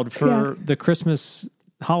Chocolate World for the Christmas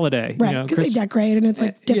holiday. Right. Because they decorate and it's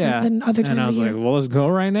like different than other times. And I was like, well, let's go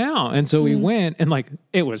right now. And so we went, and like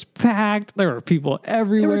it was packed. There were people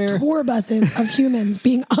everywhere. There were tour buses of humans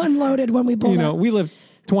being unloaded when we pulled up. We lived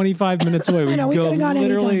 25 minutes away. We could go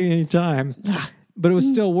literally anytime. But it was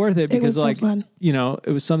still worth it because like, fun.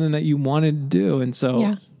 It was something that you wanted to do. And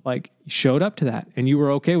so like you showed up to that and you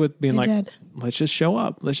were okay with being let's just show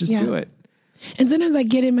up. Let's just do it. And sometimes I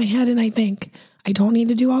get in my head and I think, I don't need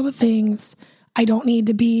to do all the things. I don't need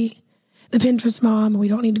to be the Pinterest mom. We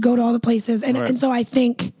don't need to go to all the places. And so I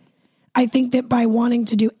think that by wanting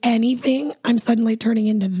to do anything, I'm suddenly turning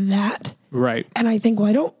into that. Right. And I think,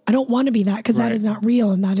 well, I don't want to be that, because that is not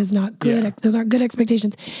real and that is not good. Yeah. Those aren't good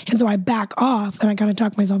expectations. And so I back off and I kind of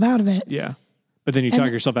talk myself out of it. Yeah. But then you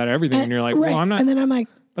talk yourself out of everything and you're like, well, I'm not. And then I'm like,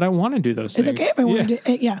 but I want to do those things. It's okay if I want to do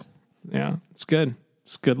it. Yeah. Yeah. It's good.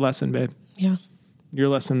 It's a good lesson, babe. Yeah. Your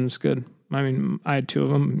lesson is good. I mean, I had 2 of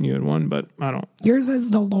them. You had 1, but I don't. Yours has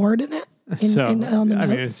the Lord in it. On the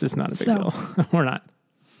notes. It's just not a big deal.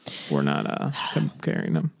 We're not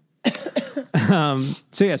comparing them.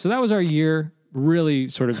 So that was our year. Really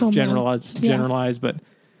sort of generalized, but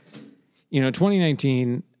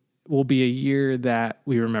 2019 will be a year that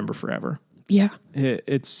we remember forever. Yeah.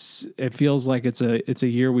 It feels like it's a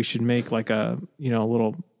year we should make like a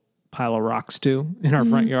little pile of rocks to in our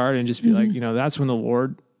front yard and just be like, that's when the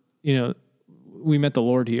Lord, we met the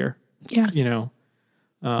Lord here. Yeah.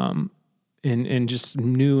 In just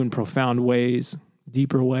new and profound ways,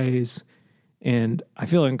 deeper ways. And I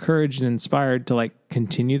feel encouraged and inspired to like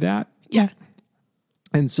continue that. Yeah.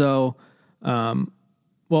 And so,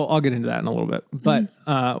 I'll get into that in a little bit, but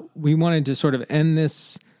we wanted to sort of end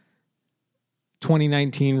this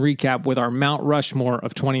 2019 recap with our Mount Rushmore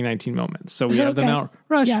of 2019 moments. So we have the Mount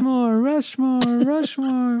Rushmore,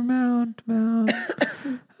 Mount.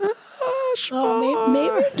 Oh,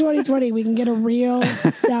 maybe in 2020 we can get a real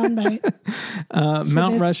soundbite.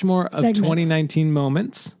 Mount Rushmore of 2019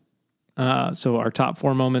 moments. So our top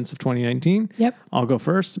 4 moments of 2019. Yep. I'll go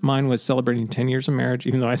first. Mine was celebrating 10 years of marriage,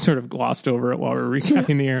 even though I sort of glossed over it while we were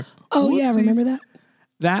recapping the year. Oh, Whoopsies. Yeah. Remember that?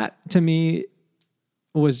 That to me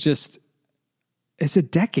was just, it's a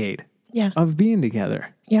decade of being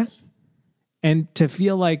together. Yeah. And to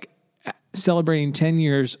feel like celebrating 10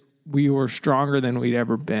 years, we were stronger than we'd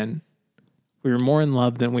ever been. We were more in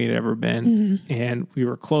love than we'd ever been. Mm-hmm. And we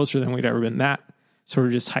were closer than we'd ever been. That sort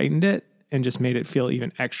of just heightened it and just made it feel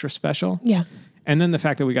even extra special. Yeah. And then the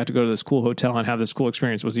fact that we got to go to this cool hotel and have this cool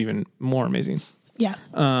experience was even more amazing. Yeah.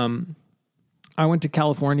 I went to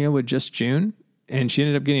California with just June, and she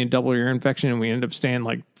ended up getting a double ear infection, and we ended up staying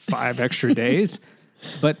like 5 extra days.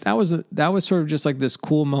 But that was sort of just like this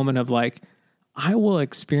cool moment of like, I will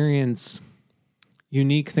experience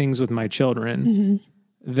unique things with my children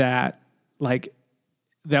that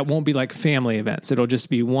won't be like family events. It'll just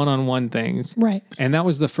be one-on-one things. Right. And that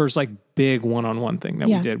was the first like big one-on-one thing that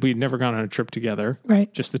we did. We'd never gone on a trip together.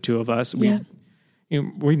 Right. Just the two of us. We'd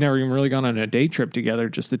never even really gone on a day trip together,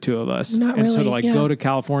 just the two of us. Not and really, so to like go to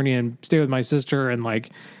California and stay with my sister and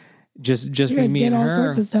like just you be guys me did and all her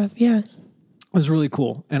sorts of stuff. Yeah. was really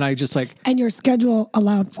cool. And I just like, and your schedule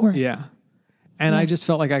allowed for it. yeah. And I just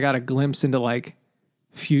felt like I got a glimpse into like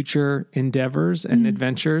future endeavors and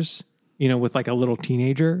adventures, you know, with like a little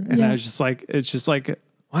teenager. And I was just like, it's just like,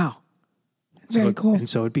 wow. And Very cool. And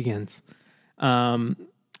so it begins.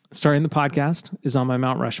 Starting the podcast is on my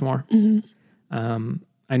Mount Rushmore.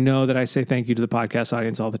 I know that I say thank you to the podcast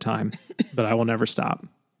audience all the time, but I will never stop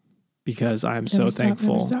because I'm so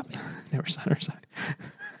thankful. Never stop.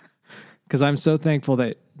 Because I'm so thankful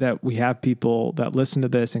that we have people that listen to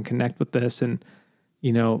this and connect with this and,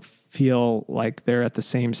 you know, feel like they're at the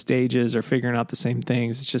same stages or figuring out the same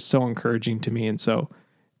things. It's just so encouraging to me. And so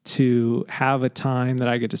to have a time that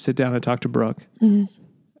I get to sit down and talk to Brooke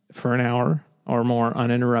for an hour or more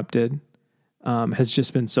uninterrupted has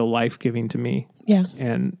just been so life-giving to me. Yeah.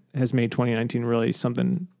 And has made 2019 really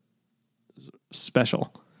something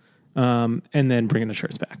special. And then bringing the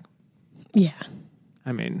shirts back. Yeah.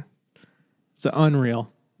 I mean, it's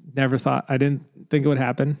unreal. I didn't think it would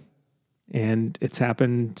happen. And it's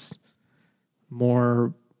happened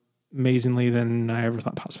more amazingly than I ever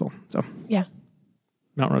thought possible. So, yeah.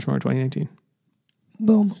 Mount Rushmore 2019.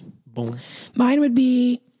 Boom. Boom. Mine would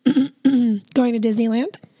be going to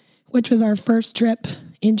Disneyland, which was our first trip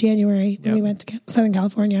in January when we went to Southern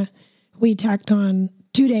California. We tacked on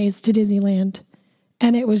 2 days to Disneyland,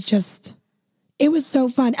 and it was so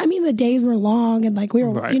fun. I mean, the days were long and like we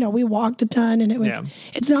were, you know, we walked a ton and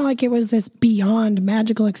it's not like it was this beyond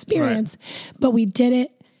magical experience, but we did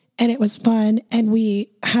it and it was fun and we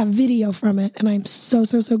have video from it. And I'm so,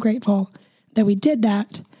 so, so grateful that we did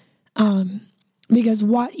that. Because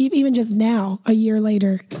even just now, a year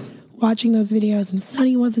later, watching those videos and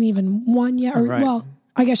Sunny wasn't even 1 yet, or well,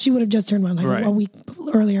 I guess she would have just turned 1 like a week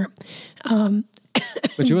earlier.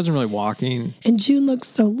 But she wasn't really walking. And June looked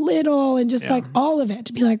so little and just like all of it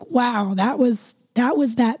to be like, wow, that was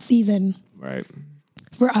that season. Right.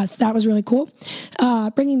 For us. That was really cool.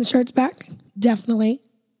 Bringing the shirts back, definitely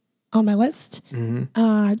on my list.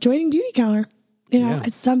 Joining Beauty Counter. You know,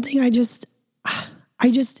 it's something I just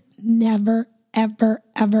never, ever,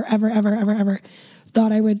 ever, ever, ever, ever, ever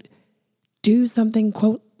thought I would do something,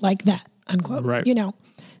 quote, like that, unquote. Right. You know,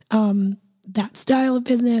 that style of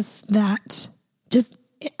business,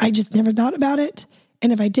 I just never thought about it.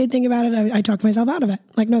 And if I did think about it, I talked myself out of it.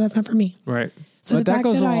 Like, no, that's not for me. Right. So but that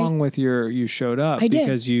goes along with you showed up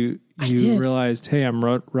because you realized, hey, I'm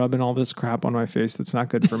rubbing all this crap on my face that's not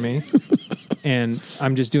good for me. And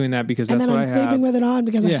I'm just doing that because that's what I have. And then I'm sleeping with it on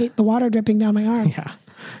because I hate the water dripping down my arms. Yeah.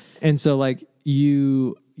 And so like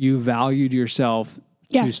you valued yourself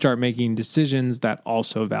to start making decisions that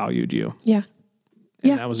also valued you. Yeah.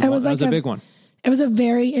 And that was a big one. It was a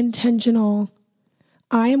very intentional,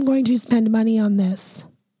 I am going to spend money on this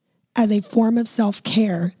as a form of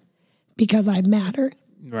self-care because I matter.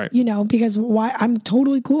 Right. You know, because I'm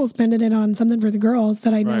totally cool spending it on something for the girls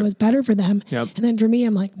that I know is better for them. Yep. And then for me,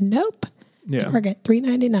 I'm like, nope. Yeah. Target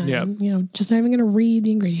 $3.99. Yep. You know, just not even going to read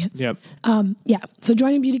the ingredients. Yep. So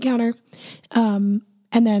joining Beauty Counter, and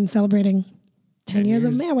then celebrating 10 years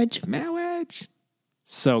of marriage. Marriage.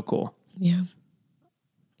 So cool. Yeah.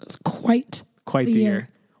 It was quite the year.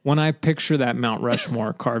 When I picture that Mount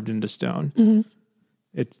Rushmore carved into stone,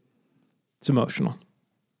 it's emotional.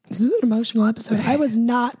 This is an emotional episode. I was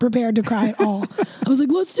not prepared to cry at all. I was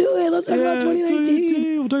like, let's do it. Let's talk about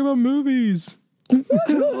 2019. We'll talk about movies. This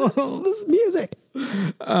is music.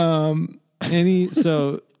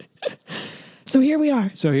 So here we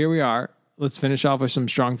are. Let's finish off with some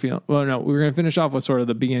strong feeling. Well, no, we're going to finish off with sort of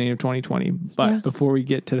the beginning of 2020. But before we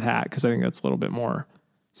get to that, because I think that's a little bit more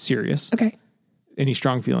serious. Okay. Any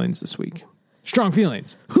strong feelings this week? Strong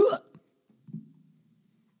feelings.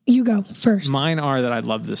 You go first. Mine are that I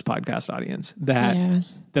love this podcast audience. That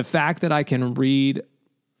the fact that I can read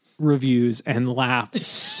reviews and laugh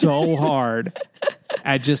so hard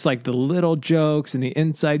at just like the little jokes and the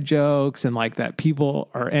inside jokes and like that people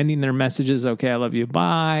are ending their messages, okay, I love you,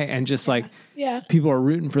 bye. And just like Yeah. People are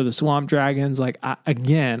rooting for the Swamp Dragons. Like,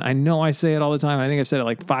 I know I say it all the time. I think I've said it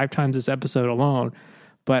like 5 times this episode alone,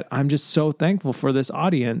 but I'm just so thankful for this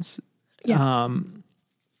audience. Yeah.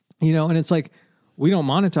 You know, and it's like, we don't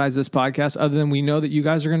monetize this podcast other than we know that you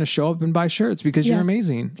guys are going to show up and buy shirts because you're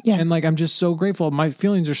amazing. Yeah. And like, I'm just so grateful. My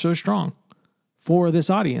feelings are so strong for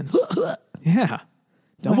this audience. Yeah.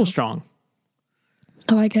 Double strong.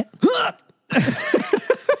 I like it.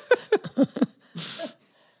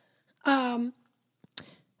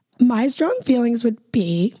 My strong feelings would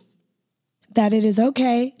be that it is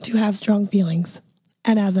okay to have strong feelings.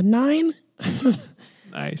 And as a 9,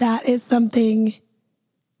 nice. That is something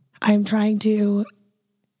I'm trying to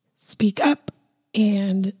speak up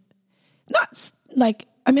and not like,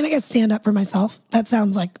 I mean, I guess stand up for myself. That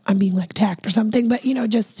sounds like I'm being like attacked or something, but you know,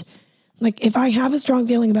 just like if I have a strong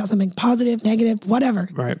feeling about something, positive, negative, whatever.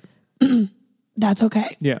 Right. That's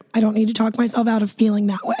okay. Yeah. I don't need to talk myself out of feeling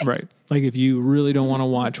that way. Right. Like if you really don't want to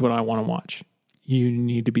watch what I want to watch, you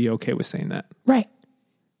need to be okay with saying that. Right.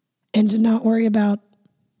 And to not worry about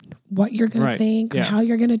what you're going to think or how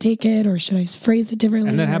you're going to take it, or should I phrase it differently?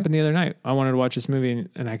 And that happened the other night. I wanted to watch this movie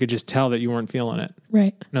and I could just tell that you weren't feeling it.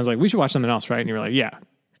 Right. And I was like, we should watch something else, right? And you were like, yeah.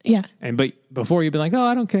 Yeah. And but before you'd be like, oh,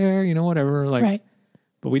 I don't care, you know, whatever. Like, right.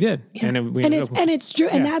 But we did. Yeah. And it's true.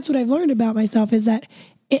 Yeah. And that's what I've learned about myself is that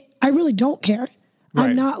I really don't care.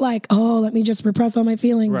 Right. I'm not like, oh, let me just repress all my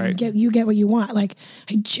feelings and you get what you want. Like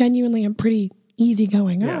I genuinely am pretty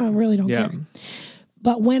easygoing. Yeah. I really don't care.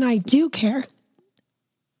 But when I do care,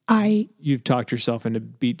 you've talked yourself into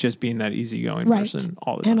just being that easygoing person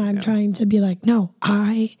all the time. And I'm trying to be like, no,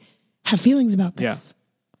 I have feelings about this.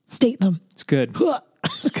 Yeah. State them. It's good.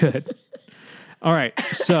 It's good. All right.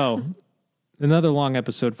 So another long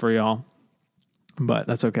episode for y'all, but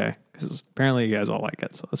that's okay. Because apparently you guys all like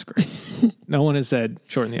it. So that's great. No one has said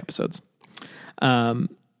shorten the episodes.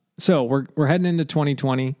 So we're heading into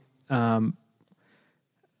 2020.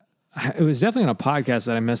 It was definitely on a podcast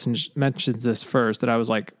that I mentioned this first, that I was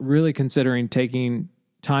like really considering taking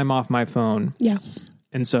time off my phone. Yeah.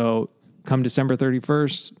 And so come December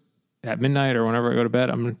 31st at midnight or whenever I go to bed,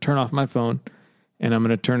 I'm going to turn off my phone and I'm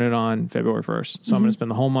going to turn it on February 1st. So I'm going to spend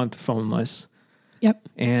the whole month phoneless. Yep.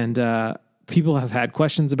 And people have had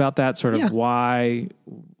questions about that, sort of why,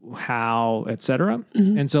 how, et cetera.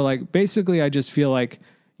 Mm-hmm. And so like, basically I just feel like,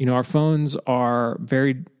 you know, our phones are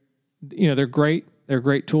very, you know, they're great. They're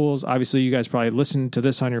great tools. Obviously, you guys probably listen to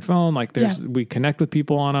this on your phone. Like we connect with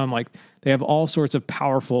people on them. Like they have all sorts of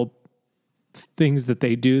powerful things that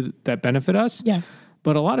they do that benefit us. Yeah.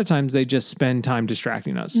 But a lot of times they just spend time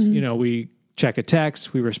distracting us. Mm-hmm. You know, we check a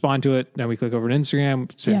text, we respond to it. Then we click over to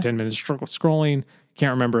Instagram, spend 10 minutes scrolling.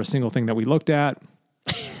 Can't remember a single thing that we looked at,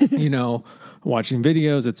 you know, watching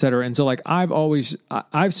videos, et cetera. And so like,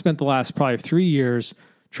 I've spent the last probably 3 years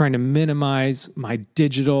trying to minimize my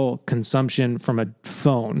digital consumption from a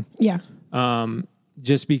phone. Yeah.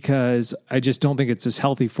 Just because I just don't think it's as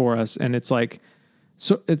healthy for us. And it's like,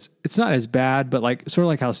 so it's not as bad, but like, sort of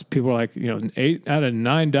like how people are like, you know, 8 out of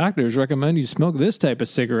 9 doctors recommend you smoke this type of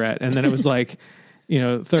cigarette. And then it was like, you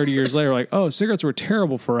know, 30 years later, like, oh, cigarettes were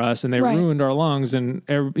terrible for us and they ruined our lungs. And,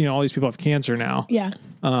 you know, all these people have cancer now. Yeah.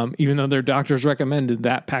 Even though their doctors recommended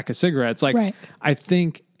that pack of cigarettes. Like, I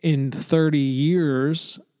think in 30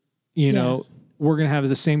 years, you know, we're going to have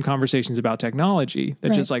the same conversations about technology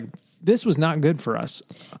that just like, this was not good for us.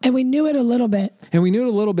 And we knew it a little bit.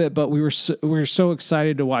 But we were so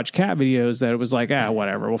excited to watch cat videos that it was like,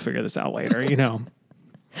 whatever, we'll figure this out later, you know?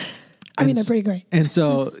 I mean, they're pretty great. And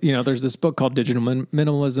so, you know, there's this book called Digital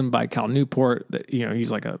Minimalism by Cal Newport that, you know,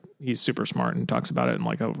 he's super smart and talks about it in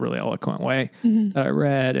like a really eloquent way that I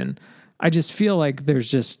read. And I just feel like there's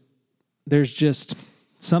just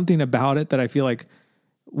something about it that I feel like,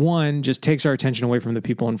 one, just takes our attention away from the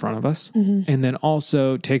people in front of us, and then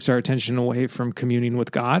also takes our attention away from communing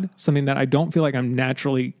with God, something that I don't feel like I'm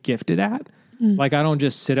naturally gifted at. Like, I don't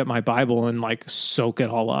just sit at my Bible and like soak it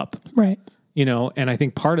all up. Right. You know, and I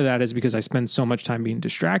think part of that is because I spend so much time being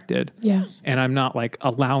distracted. Yeah. And I'm not like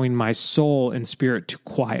allowing my soul and spirit to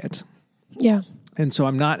quiet. Yeah. And so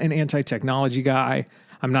I'm not an anti-technology guy.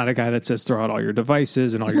 I'm not a guy that says throw out all your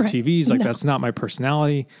devices and all your TVs. Like, that's not my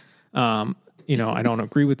personality. You know, I don't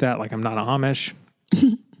agree with that. Like, I'm not a Amish.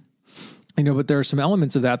 You know, but there are some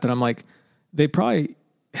elements of that I'm like, they probably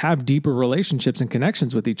have deeper relationships and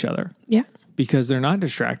connections with each other. Yeah. Because they're not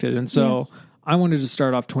distracted. And so I wanted to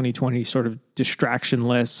start off 2020 sort of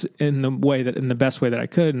distractionless in the best way that I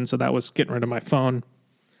could. And so that was getting rid of my phone.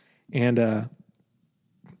 And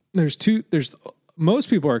most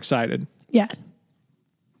people are excited. Yeah.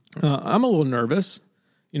 I'm a little nervous.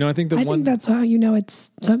 You know, I think think that's how you know it's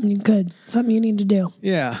something you need to do.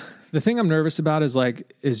 Yeah. The thing I'm nervous about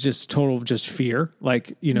is just total just fear.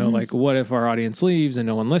 Like, like what if our audience leaves and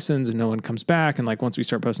no one listens and no one comes back? And like, once we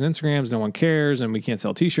start posting Instagrams, no one cares and we can't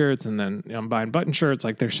sell t-shirts and then I'm buying button shirts.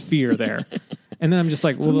 Like there's fear there. And then I'm just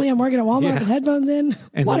like, suddenly I'm working at Walmart with headphones in.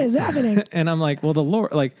 And what is happening? And I'm like, well, the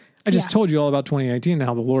Lord, like I just told you all about 2019 and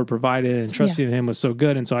how the Lord provided and trusting in him was so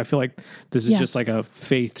good. And so I feel like this is just like a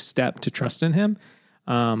faith step to trust in him.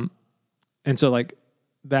 And so like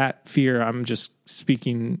that fear, I'm just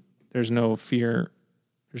speaking, there's no fear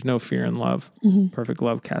in love. Mm-hmm. Perfect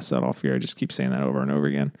love casts out all fear. I just keep saying that over and over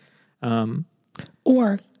again.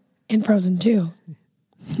 Or in Frozen 2,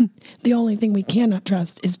 the only thing we cannot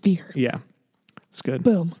trust is fear. Yeah. It's good.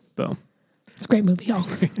 Boom. It's a great movie, y'all.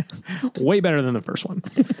 Way better than the first one.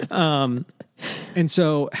 And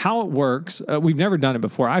so how it works, we've never done it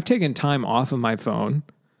before. I've taken time off of my phone.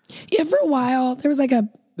 Yeah, for a while. There was like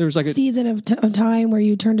a season of time where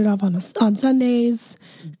you turned it off on Sundays.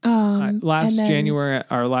 Last January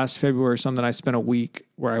or last February or something, I spent a week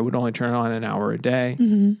where I would only turn it on an hour a day.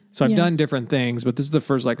 Mm-hmm. So I've done different things, but this is the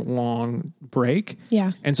first like long break.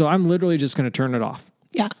 Yeah. And so I'm literally just going to turn it off.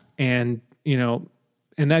 Yeah. And,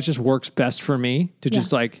 and that just works best for me to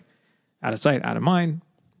just like out of sight, out of mind,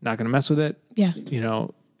 not going to mess with it. Yeah.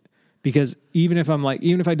 Because even if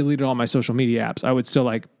I deleted all my social media apps, I would still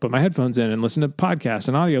like put my headphones in and listen to podcasts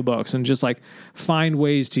and audiobooks and just like find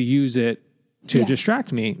ways to use it to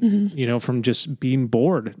distract me, from just being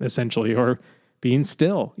bored essentially or being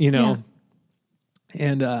still, and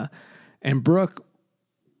Brooke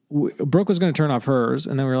was going to turn off hers.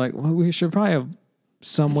 And then we were like, well, we should probably have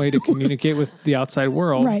some way to communicate with the outside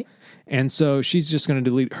world. Right. And so she's just going to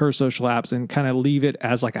delete her social apps and kind of leave it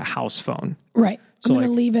as like a house phone. Right. So I'm going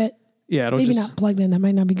to leave it. Yeah. It'll maybe not plugged in. That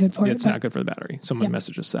might not be good for it. It's not good for the battery. Someone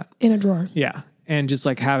messaged that. In a drawer. Yeah. And just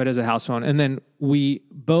like have it as a house phone. And then we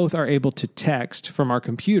both are able to text from our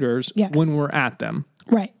computers when we're at them.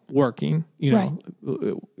 Right. Working,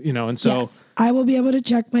 and so I will be able to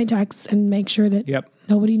check my texts and make sure that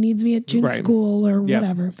nobody needs me at June's school or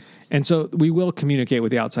whatever. And so we will communicate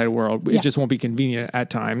with the outside world. It just won't be convenient at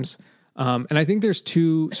times. And I think there's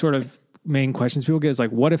two sort of main questions people get is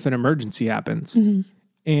like, what if an emergency happens? Mm-hmm.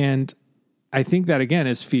 And I think that again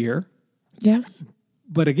is fear. Yeah.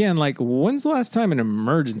 But again, like when's the last time an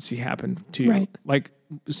emergency happened to you? Right. Like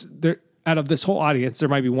there, out of this whole audience, there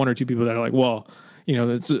might be one or two people that are like, well,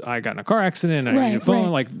 I got in a car accident. I need a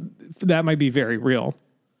phone. Like that might be very real.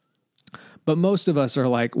 But most of us are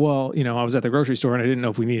like, well, I was at the grocery store and I didn't know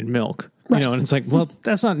if we needed milk, and it's like, well,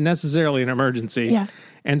 that's not necessarily an emergency. Yeah.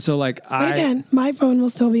 And so like, but again, my phone will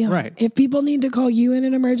still be on. Right. If people need to call you in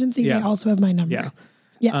an emergency, they also have my number. Yeah.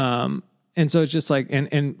 Yeah. And so it's just like,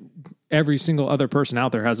 and every single other person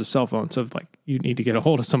out there has a cell phone. So if like you need to get a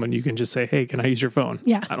hold of someone, you can just say, hey, can I use your phone?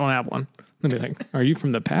 Yeah. I don't have one. They'll be like, are you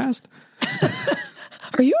from the past?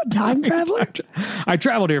 Are you a time traveler? I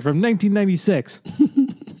traveled here from 1996.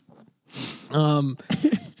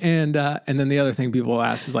 And then the other thing people will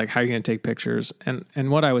ask is like, how are you going to take pictures?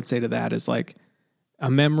 And what I would say to that is like,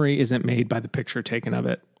 a memory isn't made by the picture taken of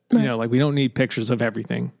it. Right. Like we don't need pictures of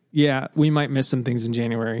everything. Yeah, we might miss some things in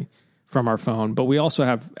January from our phone, but we also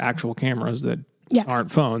have actual cameras that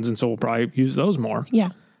aren't phones. And so we'll probably use those more. Yeah.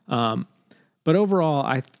 But overall,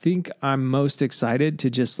 I think I'm most excited to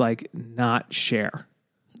just like not share.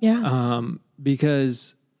 Yeah.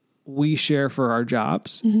 Because we share for our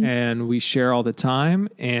jobs and we share all the time.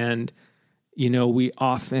 And, we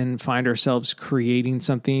often find ourselves creating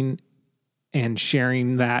something and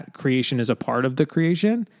sharing that creation as a part of the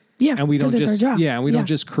creation. Yeah. And we don't just, we don't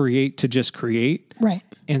just create to just create. Right.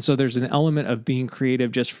 And so there's an element of being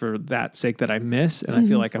creative just for that sake that I miss. And I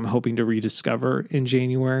feel like I'm hoping to rediscover in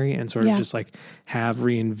January and sort of just like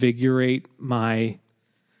reinvigorate my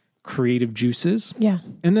creative juices. Yeah.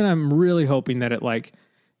 And then I'm really hoping that it like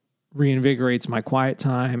reinvigorates my quiet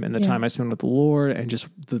time and the time I spend with the Lord and just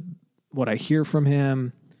what I hear from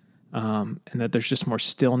him. And that there's just more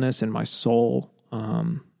stillness in my soul.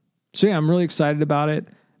 So I'm really excited about it.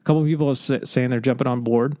 A couple of people are saying they're jumping on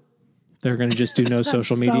board. They're going to just do no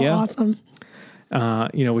social media. So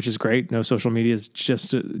awesome. Which is great. No social media is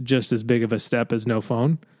just as big of a step as no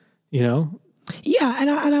phone, Yeah. And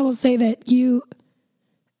I will say that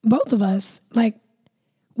both of us, like,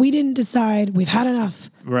 we didn't decide we've had enough.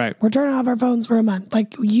 Right. We're turning off our phones for a month.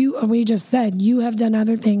 Like we just said, you have done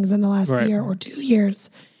other things in the last year or 2 years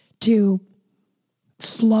to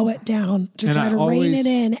slow it down, to try to rein it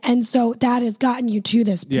in. And so that has gotten you to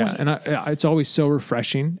this point. Yeah. And it's always so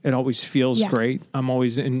refreshing. It always feels great. I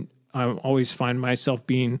always find myself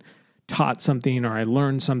being taught something or I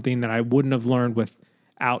learned something that I wouldn't have learned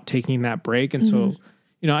without taking that break. And so,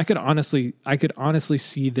 I could honestly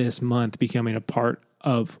see this month becoming a part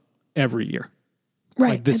of every year.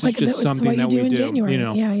 Right. Like this is just something that we do. January.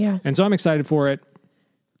 Yeah. And so I'm excited for it.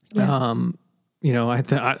 Yeah.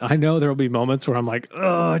 I know there will be moments where I'm like,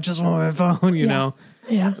 oh, I just want my phone, you know?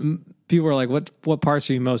 Yeah. People are like, what parts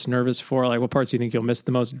are you most nervous for? Like, what parts do you think you'll miss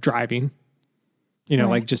the most? Driving,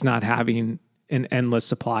 like just not having an endless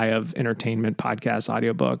supply of entertainment, podcast,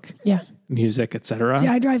 audiobook, music, etc. See,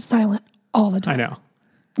 I drive silent all the time. I know.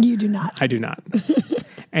 You do not. I do not.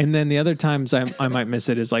 And then the other times I might miss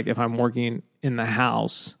it is like if I'm working in the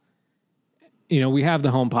house, we have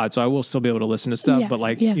the HomePod, so I will still be able to listen to stuff. But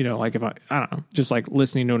like, like if I don't know, just like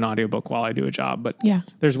listening to an audiobook while I do a job. But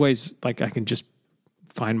there's ways like I can just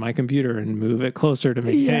find my computer and move it closer to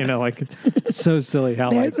me. Like it's so silly how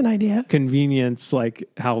there's an idea. Convenience, like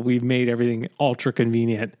how we've made everything ultra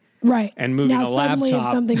convenient. Right. And moving now, a laptop suddenly if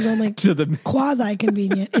something's only to the quasi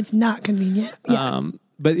convenient, it's not convenient. Yeah.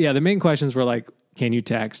 But yeah, the main questions were like, can you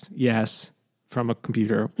text? Yes. From a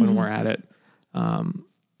computer when we're at it.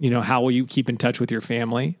 How will you keep in touch with your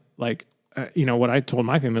family? Like, what I told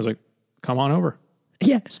my family was like, come on over.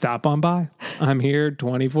 Yeah. Stop on by. I'm here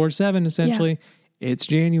 24/7 essentially. It's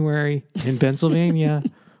January in Pennsylvania.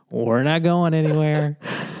 We're not going anywhere.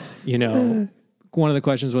 One of the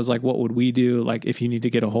questions was like, what would we do? Like, if you need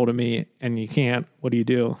to get a hold of me and you can't, what do you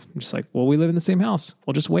do? I'm just like, well, we live in the same house.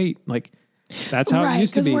 We'll just wait. Like, that's how it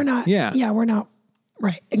used to be. We're not. Yeah, we're not.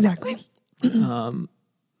 Right. Exactly.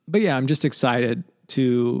 But yeah, I'm just excited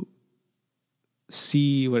to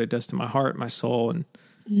see what it does to my heart, my soul,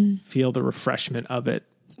 and feel the refreshment of it.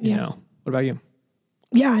 You know, what about you?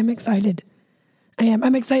 Yeah, I'm excited. I am.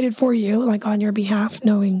 I'm excited for you, like on your behalf,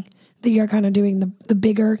 knowing that you're kind of doing the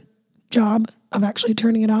bigger job of actually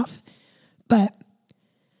turning it off. But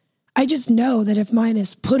I just know that if mine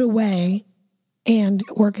is put away and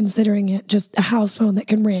we're considering it just a house phone that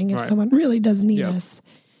can ring if someone really does need us.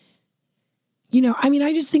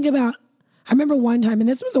 I just think about, I remember one time, and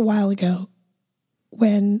this was a while ago,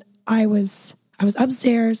 when I was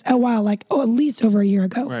upstairs at least over a year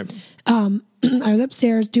ago. Right. I was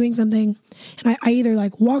upstairs doing something, and I either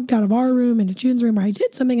like walked out of our room into June's room, or I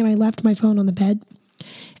did something and I left my phone on the bed.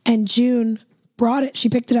 And June she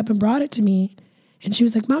picked it up and brought it to me. And she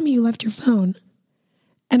was like, Mommy, you left your phone.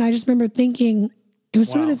 And I just remember thinking, it was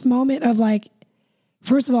sort of this moment of like,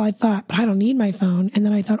 first of all, I thought, but I don't need my phone. And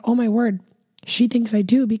then I thought, oh my word, she thinks I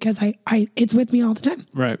do because it's with me all the time.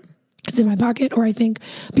 Right. It's in my pocket, or I think,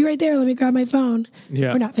 be right there, let me grab my phone.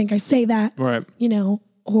 Yeah. Or not think I say that. Right.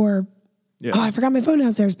 Or, I forgot my phone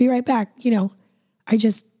downstairs, be right back. I'm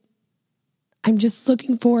just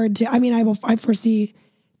looking forward to, I foresee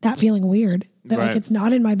that feeling weird. That like it's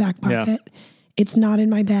not in my back pocket. Yeah. It's not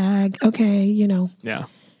in my bag. Okay, Yeah.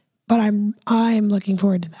 But I'm looking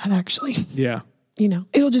forward to that actually. Yeah.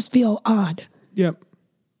 It'll just feel odd. Yep.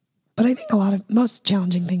 But I think most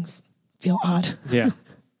challenging things feel odd. Yeah.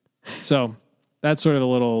 So that's sort of a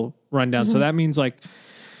little rundown. So that means like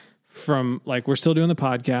we're still doing the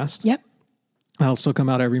podcast. Yep. I'll still come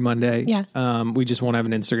out every Monday. Yeah. We just won't have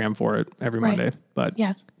an Instagram for it every Monday, but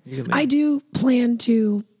yeah, I do plan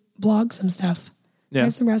to blog some stuff. Yeah. I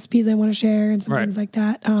have some recipes I want to share and some things like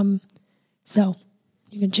that. So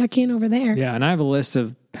you can check in over there. Yeah. And I have a list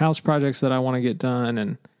of house projects that I want to get done,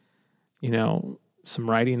 and, some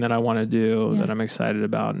writing that I want to do that I'm excited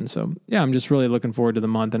about. And so, I'm just really looking forward to the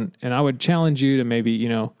month. And I would challenge you to maybe,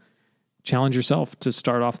 challenge yourself to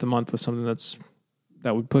start off the month with something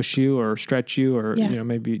that would push you or stretch you or,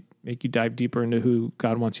 maybe make you dive deeper into who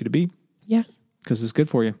God wants you to be. Yeah. Because it's good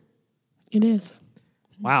for you. It is.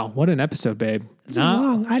 Wow. What an episode, babe. This was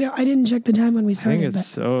long. I didn't check the time when we started. I think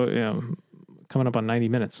it's coming up on 90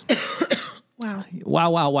 minutes. Wow.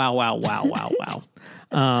 Wow.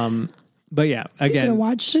 But yeah, again, you're gonna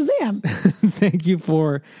watch Shazam. Thank you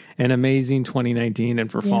for an amazing 2019 and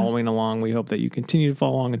for following along. We hope that you continue to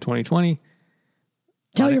follow along in 2020.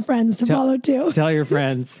 Tell your friends to follow too. Tell your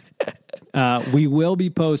friends. We will be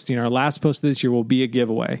posting, our last post this year will be a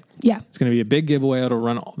giveaway. Yeah. It's going to be a big giveaway. It'll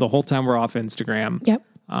run the whole time we're off Instagram. Yep.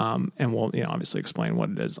 And we'll, obviously explain what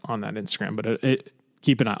it is on that Instagram, but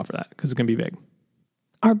keep an eye out for that because it's going to be big.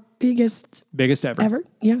 Our biggest ever.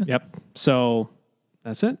 Yeah. Yep. So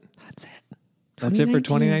that's it. That's it for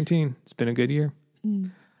 2019. It's been a good year.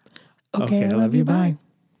 Okay, I love you. Bye.